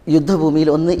യുദ്ധഭൂമിയിൽ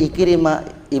ഒന്ന് ഇക്രിമ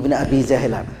ഇബ്നു അബീ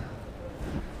ജഹലാണ്,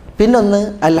 പിന്നൊന്ന്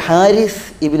അൽ ഹാരിസ്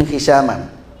ഇബ്നു ഹിഷാമാണ്.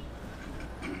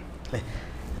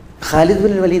 ഖാലിദ്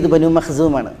ബിൻ വലീദ് ബനു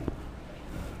മഖ്സൂമാണ്,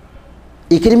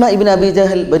 ഇക്രിമ ഇബ്നു അബീ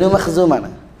ജഹൽ ബനു മഖ്സൂമാണ്,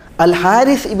 അൽ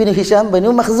ഹാരിസ് ഇബ്നു ഹിഷാം ബനു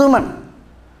മഖ്സൂമാണ്.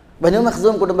 ബനു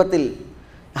മഖ്സൂം കുടുംബത്തിൽ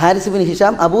ഹാരിസ് ഇബ്നു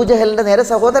ഹിഷാം അബൂജഹലിൻ്റെ നേരെ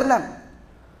സഹോദരനാണ്.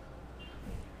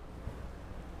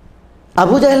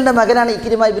 അബൂജഹലിൻ്റെ മകനാണ്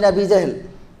ഇക്രിമ ഇബ്നു അബീ Jahl.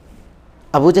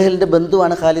 അബൂജഹലിൻ്റെ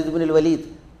ബന്ധുവാണ് Khalid bin Waleed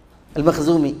Al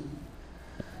മഖ്സൂമി.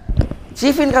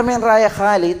 Chief in കമാൻഡറായ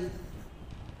Khalid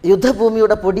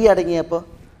യുദ്ധഭൂമിയുടെ പൊടി അടങ്ങിയപ്പോൾ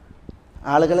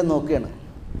ആളുകളെ നോക്കുകയാണ്.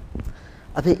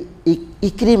 അപ്പോൾ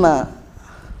ഇക്രിമ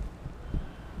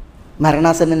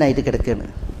മരണാസന്നനായിട്ട് കിടക്കുകയാണ്.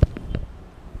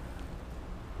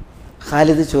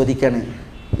 ഖാലിദ് ചോദിക്കുകയാണ്,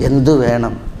 എന്തു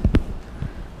വേണം?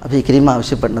 അപ്പോൾ ഇക്രിമ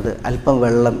ആവശ്യപ്പെടുന്നത് അല്പം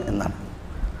വെള്ളം എന്നാണ്.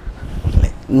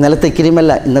 ഇന്നലത്തെ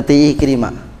ഇക്രിമല്ല, ഇന്നത്തെ ഈ ഇക്രിമ.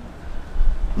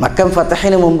 മക്കം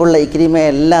ഫതഹിന് മുമ്പുള്ള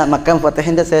ഇക്രിമയല്ല, മക്കം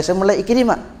ഫതഹിൻ്റെ ശേഷമുള്ള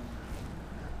ഇക്രിമ.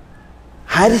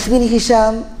 ഹാരിസ് ബിൻ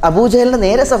ഹിഷാം അബൂജഹലിൻ്റെ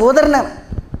നേരെ സഹോദരനാണ്.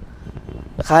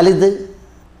 ഖാലിദ്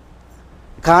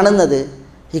കാണുന്നത്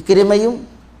ഇക്രിമയും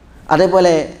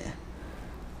അതേപോലെ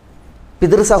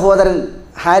പിതൃ സഹോദരൻ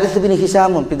ഹാരിസ് ബിൻ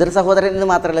ഹിഷാമും, പിതൃ സഹോദരൻ എന്ന്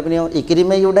മാത്രമല്ല, പിന്നെ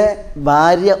ഇക്രിമയുടെ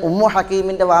ഭാര്യ ഉമ്മു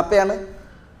ഹക്കീമിൻ്റെ വാപ്പയാണ്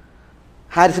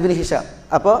ഹാരിസ് ബിൻ ഹിഷാം.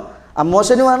 അപ്പോൾ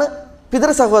അമ്മോശനുമാണ്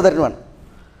പിതൃ സഹോദരനുമാണ്.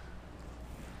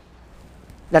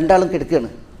 രണ്ടാളും കിടക്കുകയാണ്.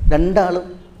 രണ്ടാളും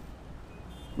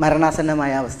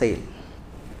മരണാസന്നമായ അവസ്ഥയിൽ.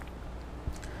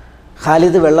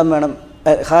 ഖാലിദ് വെള്ളം വേണം,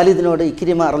 ഖാലിദിനോട്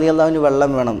ഇക്രിമ റളിയല്ലാഹുവിന്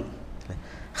വെള്ളം വേണം.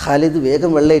 ഖാലിദ്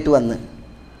വേഗം വെള്ളമായിട്ട് വന്ന്,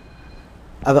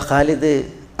 അപ്പോൾ ഖാലിദ്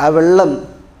ആ വെള്ളം,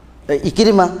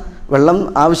 ഇക്രിമ വെള്ളം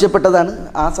ആവശ്യപ്പെട്ടതാണ്,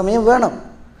 ആ സമയം വേണം.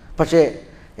 പക്ഷേ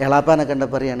എളാപ്പാനെ കണ്ട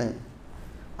പറയാണ്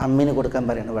അമ്മിന് കൊടുക്കാൻ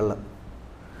പറയാണ് വെള്ളം.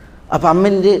 അപ്പോൾ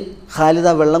അമ്മിന് ഖാലിദ്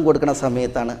ആ വെള്ളം കൊടുക്കുന്ന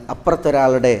സമയത്താണ്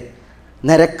അപ്പുറത്തൊരാളുടെ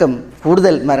നരക്കം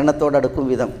കൂടുതൽ മരണത്തോടടുക്കും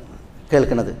വിധം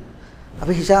കേൾക്കുന്നത്.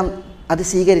 അപ്പോൾ ഹിഷാം അത്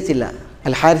സ്വീകരിച്ചില്ല.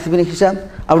 അൽ ഹാരിസ് ബിൻ ഹിഷാം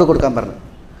അവിടെ കൊടുക്കാൻ പറഞ്ഞു.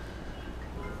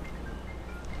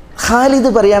 ഖാലിദ്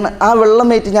പറയാണ് ആ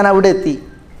വെള്ളമേറ്റ് ഞാൻ അവിടെ എത്തി,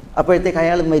 അപ്പോഴത്തേക്ക്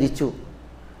അയാൾ മരിച്ചു.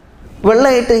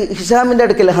 വെള്ളമായിട്ട് ഹിഷാമിൻ്റെ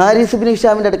അടുക്കൽ, ഹാരിസ് ബിൻ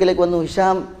ഹിഷാമിൻ്റെ അടുക്കലേക്ക് വന്നു.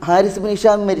 ഹാരിസ് ബിൻ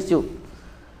ഹിഷാം മരിച്ചു.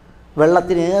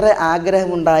 വെള്ളത്തിനേറെ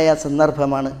ആഗ്രഹമുണ്ടായ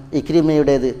സന്ദർഭമാണ്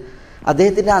ഇക്രിമയുടേത്.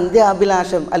 അദ്ദേഹത്തിൻ്റെ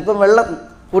അന്ത്യാഭിലാഷം അല്പം വെള്ളം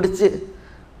കുടിച്ച്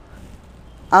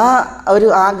ആ ഒരു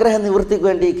ആഗ്രഹ നിവൃത്തിക്ക്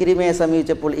വേണ്ടി ഇക്രിമയെ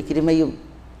സമീപിച്ചപ്പോൾ ഇക്രിമയും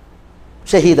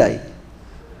ഷഹീദായി.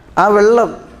 ആ വെള്ളം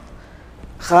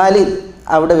ഖാലിദ്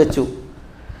അവിടെ വെച്ചു.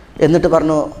 എന്നിട്ട്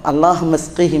പറഞ്ഞു അല്ലാഹു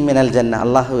മസ്ഖിഹിം മിനൽ ജന്ന,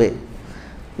 അല്ലാഹുവേ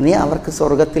നീ അവർക്ക്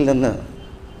സ്വർഗത്തിൽ നിന്ന്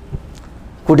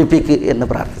കുടിപ്പിക്ക് എന്ന്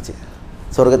പ്രാർത്ഥിച്ച്,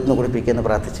 സ്വർഗത്തിൽ നിന്ന് കുടിപ്പിക്കുക എന്ന്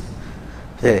പ്രാർത്ഥിച്ച്.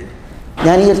 ശരി,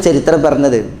 ഞാൻ ഈ ഒരു ചരിത്രം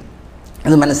പറഞ്ഞത്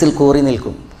അത് മനസ്സിൽ കൂറി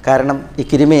നിൽക്കും. കാരണം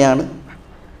ഇക്രിമയാണ്,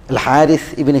 അൽ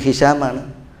ഹാരിസ് ഇബ്നു ഹിഷാമാണ്,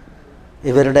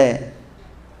 ഇവരുടെ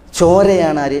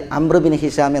ചോരയാണ് ആര്? അംർ ബിൻ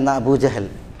ഹിഷാം എന്ന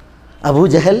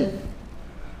അബൂജഹൽ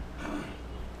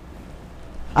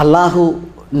അള്ളാഹു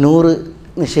നൂറ്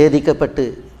നിഷേധിക്കപ്പെട്ട്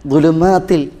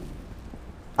ദുലുമാത്തിൽ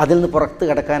അതിൽ നിന്ന് പുറത്ത്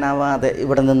കടക്കാനാവാതെ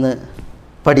ഇവിടെ നിന്ന്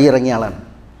പടിയിറങ്ങിയ ആളാണ്.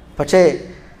 പക്ഷേ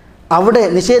അവിടെ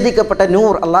നിഷേധിക്കപ്പെട്ട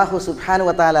നൂർ അള്ളാഹു സുബ്ഹാനഹു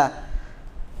വ തആല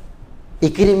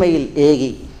ഇക്രിമയിൽ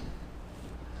ഏകി.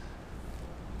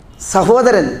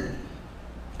 സഹോദരൻ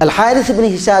അൽ ഹാരിസ് ഇബ്നു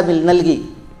ഹിഷാമിൽ നൽകി.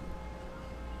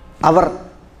 അവർ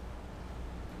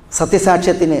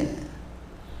സത്യസാക്ഷ്യത്തിന്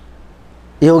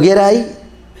യോഗ്യരായി,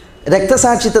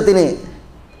 രക്തസാക്ഷിത്വത്തിന്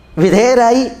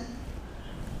വിധേയരായി,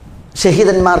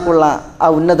 ഷഹീദന്മാർക്കുള്ള ആ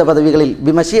ഉന്നത പദവികളിൽ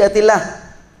ബിമശിയത്തില്ലാഹ്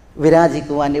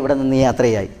വിരാജിക്കുവാൻ ഇവിടെ നിന്ന്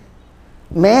യാത്രയായി.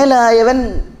 മേലായവൻ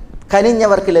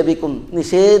കനിഞ്ഞവർക്ക് ലഭിക്കും,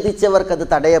 നിഷേധിച്ചവർക്കത്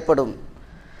തടയപ്പെടും.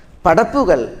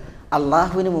 പടപ്പുകൾ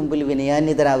അള്ളാഹുവിന് മുമ്പിൽ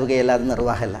വിനയാന്വിതരാവുകയല്ലാതെ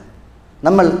നിർവാഹമല്ല.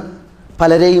 നമ്മൾ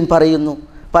പലരെയും പറയുന്നു,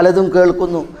 പലതും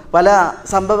കേൾക്കുന്നു, പല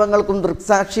സംഭവങ്ങൾക്കും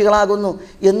ദൃക്സാക്ഷികളാകുന്നു.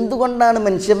 എന്തുകൊണ്ടാണ്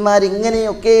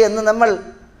മനുഷ്യന്മാരിങ്ങനെയൊക്കെ എന്ന് നമ്മൾ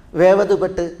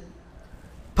വേവതുപെട്ട്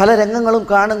പല രംഗങ്ങളും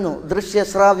കാണുന്നു. ദൃശ്യ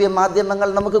ശ്രാവ്യ മാധ്യമങ്ങൾ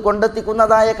നമുക്ക്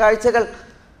കൊണ്ടെത്തിക്കുന്നതായ കാഴ്ചകൾ.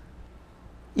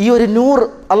 ഈ ഒരു നൂർ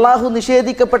അള്ളാഹു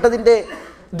നിഷേധിക്കപ്പെട്ടതിൻ്റെ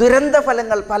ദുരന്ത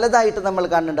ഫലങ്ങൾ പലതായിട്ട് നമ്മൾ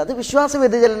കാണുന്നുണ്ട്. അത് വിശ്വാസ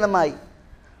വ്യതിചലനമായി,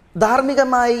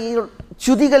 ധാർമ്മികമായി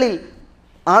ച്യുതികളിൽ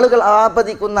ആളുകൾ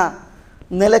ആപതിക്കുന്ന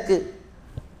നിലക്ക്,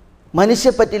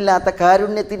 മനുഷ്യപ്പറ്റില്ലാത്ത,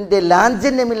 കാരുണ്യത്തിൻ്റെ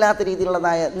ലാഞ്ചന്യമില്ലാത്ത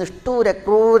രീതിയിലുള്ളതായ നിഷ്ഠൂര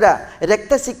ക്രൂര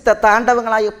രക്തസിക്ത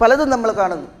താണ്ഡവങ്ങളായി പലതും നമ്മൾ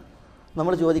കാണുന്നു.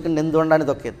 നമ്മൾ ചോദിക്കേണ്ടത് എന്തുകൊണ്ടാണ്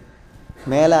ഇതൊക്കെ?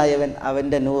 മേലായവൻ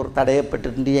അവൻ്റെ നൂർ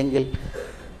തടയപ്പെട്ടിട്ടുണ്ട് എങ്കിൽ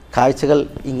കാഴ്ചകൾ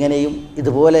ഇങ്ങനെയും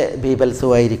ഇതുപോലെ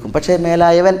ബീഭത്സമായിരിക്കും. പക്ഷേ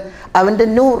മേലായവൻ അവൻ്റെ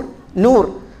നൂർ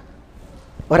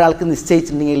ഒരാൾക്ക്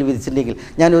നിശ്ചയിച്ചിട്ടുണ്ടെങ്കിൽ, വിധിച്ചിട്ടുണ്ടെങ്കിൽ.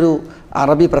 ഞാനൊരു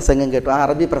അറബി പ്രസംഗം കേട്ടു. ആ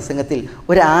അറബി പ്രസംഗത്തിൽ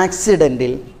ഒരു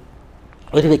ആക്സിഡൻറ്റിൽ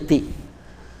ഒരു വ്യക്തി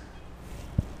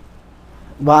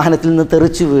വാഹനത്തിൽ നിന്ന്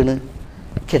തെറിച്ചു വീണ്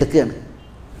കിടക്കുകയാണ്.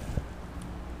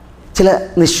 ചില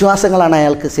നിശ്വാസങ്ങളാണ്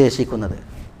അയാൾക്ക് ശേഷിക്കുന്നത്.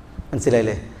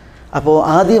 മനസ്സിലായില്ലേ? അപ്പോൾ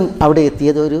ആദ്യം അവിടെ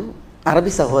എത്തിയത് ഒരു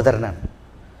അറബി സഹോദരനാണ്.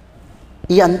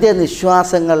 ഈ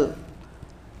അന്ത്യനിശ്വാസങ്ങൾ,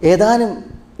 ഏതാനും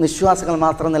നിശ്വാസങ്ങൾ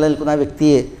മാത്രം നിലനിൽക്കുന്ന ആ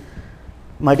വ്യക്തിയെ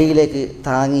മടിയിലേക്ക്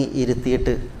താങ്ങി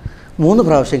ഇരുത്തിയിട്ട് 3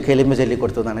 പ്രാവശ്യം കലിമ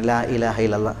ചൊല്ലിക്കൊടുത്തു എന്നാണ്, ലാ ഇലാഹ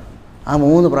ഇല്ലല്ലാഹ്. ആ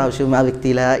 3 പ്രാവശ്യവും ആ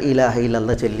വ്യക്തി ലാ ഇലാഹ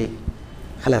ഇല്ലല്ലാഹ് ചൊല്ലി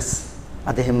ഖലാസ്,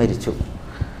 അദ്ദേഹം മരിച്ചു.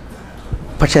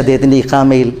 പക്ഷെ അദ്ദേഹത്തിൻ്റെ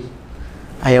ഇഖാമയിൽ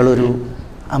അയാളൊരു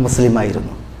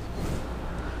അമുസ്ലിമായിരുന്നു.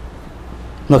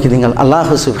 നോക്കി നിങ്ങൾ,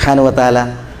 അല്ലാഹു സുബ്ഹാനഹു വ തആല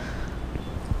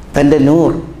തൻ്റെ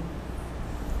നൂർ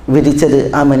വിധിച്ചത്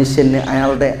ആ മനുഷ്യന്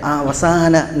അയാളുടെ ആ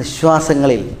അവസാന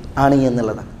നിശ്വാസങ്ങളിൽ ആണ്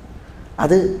എന്നുള്ളതാണ്.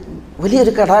 അത്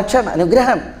വലിയൊരു കടാക്ഷമാണ്,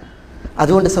 അനുഗ്രഹമാണ്.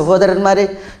 അതുകൊണ്ട് സഹോദരന്മാരെ,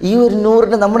 ഈ ഒരു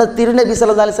നൂറിന് നമ്മുടെ തിരുനബി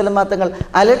സല്ലല്ലാഹു അലൈഹി വസല്ലം തങ്ങൾ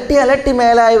അലട്ടി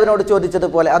മേലായവനോട്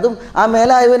ചോദിച്ചതുപോലെ, അതും ആ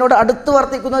മേലായവനോട് അടുത്ത്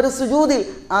വർത്തിക്കുന്ന ഒരു സുജൂദിൽ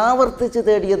ആവർത്തിച്ച്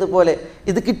തേടിയതുപോലെ,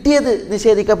 ഇത് കിട്ടിയത്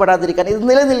നിഷേധിക്കപ്പെടാതിരിക്കാൻ, ഇത്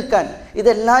നിലനിൽക്കാൻ,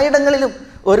 ഇതെല്ലായിടങ്ങളിലും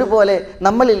ഒരുപോലെ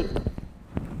നമ്മളിൽ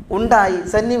ഉണ്ടായി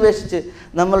സന്നിവേശിച്ച്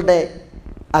നമ്മളുടെ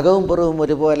അകവും പുറവും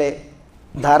ഒരുപോലെ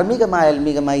ധാർമ്മികമായി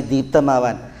ആത്മീകമായി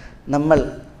ദീപ്തമാവാൻ നമ്മൾ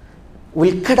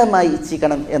ഉത്കടമായി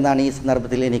ഇച്ഛിക്കണം എന്നാണ് ഈ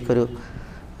സന്ദർഭത്തിൽ എനിക്കൊരു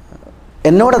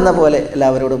എന്നോടെന്ന പോലെ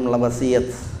എല്ലാവരോടുമുള്ള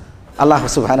വസിയത്ത്. അള്ളാഹു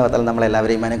സുബ്ഹാനഹു വ തആല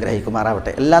നമ്മളെല്ലാവരെയും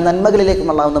അനുഗ്രഹിക്കുമാറാവട്ടെ. എല്ലാ നന്മകളിലേക്കും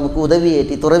അള്ളാഹു നമുക്ക്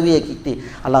ഉദവിയേറ്റി തുറവിയേറ്റി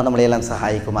അള്ളാഹു നമ്മളെല്ലാം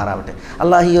സഹായിക്കുമാറാവട്ടെ.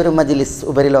 അള്ളാഹു ഈ ഒരു മജ്ലിസ്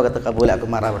ഉപരിലോകത്ത്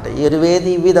കബൂലാക്കുമാറാവട്ടെ. ഈ ഒരു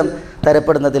വേദി വിധം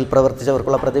തരപ്പെടുന്നതിൽ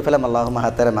പ്രവർത്തിച്ചവർക്കുള്ള പ്രതിഫലം അള്ളാഹു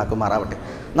മഹത്തരമാക്കുമാറാവട്ടെ.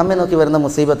 നമ്മെ നോക്കി വരുന്ന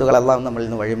മുസീബത്തുകൾ അള്ളാഹു നമ്മളിൽ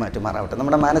നിന്ന് വഴിമാറ്റുമാറാവട്ടെ.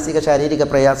 നമ്മുടെ മാനസിക ശാരീരിക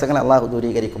പ്രയാസങ്ങൾ അള്ളാഹു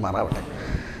ദൂരീകരിക്കുമാറാവട്ടെ.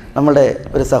 നമ്മളുടെ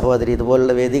ഒരു സഹോദരി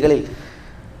ഇതുപോലുള്ള വേദികളിൽ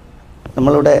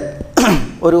നമ്മളുടെ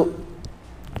ഒരു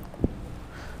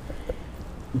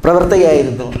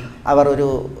പ്രവർത്തകയായിരുന്നു. അവർ ഒരു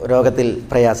രോഗത്തിൽ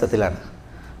പ്രയാസത്തിലാണ്.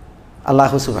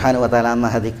 അള്ളാഹു സുബ്ഹാനഹു വ തആല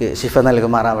മഹദിക്ക് ശിഫ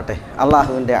നൽകുമാറാവട്ടെ.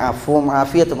 അള്ളാഹുവിൻ്റെ അഫുവും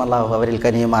ആഫിയത്തും അള്ളാഹു അവരിൽ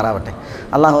കനിയുമാറാവട്ടെ.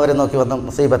 അള്ളാഹു അവരെ നോക്കി വന്ന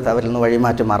മുസീബത്ത് അവരിൽ നിന്ന്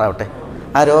വഴിമാറ്റുമാറാവട്ടെ.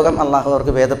 ആ രോഗം അള്ളാഹു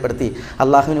അവർക്ക് ഭേദപ്പെടുത്തി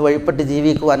അള്ളാഹുവിന് വഴിപ്പെട്ട്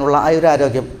ജീവിക്കുവാനുള്ള ആ ഒരു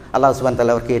ആരോഗ്യം അള്ളാഹു സുബ്ഹാനഹു വ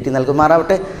തആല അവർക്ക് ഏറ്റി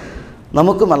നൽകുമാറാവട്ടെ.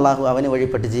 നമുക്കും അള്ളാഹു അവന്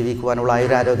വഴിപ്പെട്ട് ജീവിക്കുവാനുള്ള ആ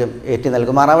ഒരു ആരോഗ്യം ഏറ്റി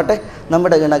നൽകുമാറാവട്ടെ.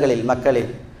 നമ്മുടെ ഇണകളിൽ മക്കളിൽ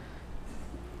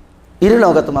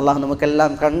ഇരുലോകത്തും അള്ളാഹു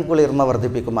നമുക്കെല്ലാം കൺകുളിർമ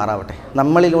വർദ്ധിപ്പിക്കുമാറാവട്ടെ.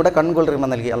 നമ്മളിലൂടെ കൺകുളിർമ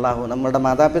നൽകി അള്ളാഹു നമ്മുടെ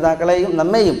മാതാപിതാക്കളെയും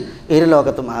നമ്മെയും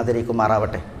ഇരുലോകത്തും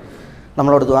ആദരിക്കുമാറാവട്ടെ.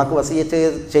 നമ്മളോട് ദുആക്ക് വസിയ്യത്ത്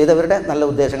ചെയ്തവരുടെ നല്ല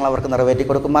ഉദ്ദേശങ്ങൾ അവർക്ക് നിറവേറ്റി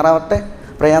കൊടുക്കുമാറാവട്ടെ.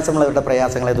 പ്രയാസമുള്ളവരുടെ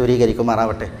പ്രയാസങ്ങളെ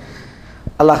ദൂരീകരിക്കുമാറാവട്ടെ.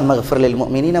 اللهم اغفر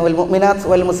للمؤمنين والمؤمنات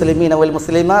والمسلمين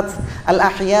والمسلمات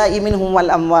الأحياء منهم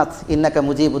والأموات إنك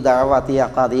مجيب الدعوات يا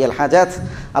قاضي الحاجات.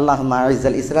 اللهم أعز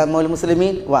الإسلام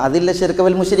والمسلمين وأذل الشرك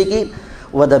والمشركين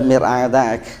ودمر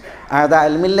أعداءك أعداء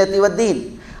الملة والدين.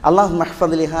 اللهم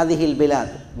احفظ لهذه البلاد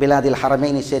بلاد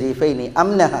الحرمين الشريفين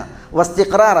أمنها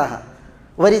واستقرارها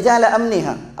ورجال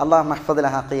أمنها. اللهم احفظ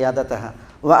لها قيادتها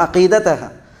وعقيدتها.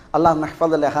 اللهم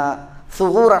احفظ لها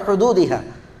ثغور حدودها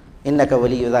إنك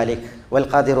ولي ذلك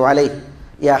والقادر عليه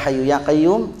يا حي يا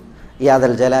قيوم يا ذا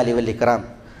الجلال والإكرام.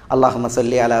 اللهم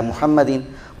صل على محمد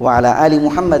وعلى آل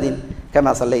محمد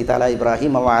كما صليت على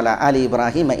إبراهيم وعلى آل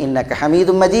إبراهيم إنك حميد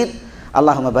مجيد.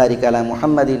 اللهم بارك على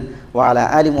محمد وعلى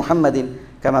آل محمد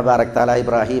كما باركت على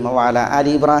إبراهيم وعلى آل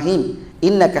إبراهيم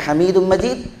إنك حميد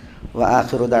مجيد.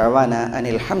 وآخر دعوانا أن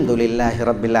الحمد لله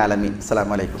رب العالمين. السلام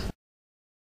عليكم.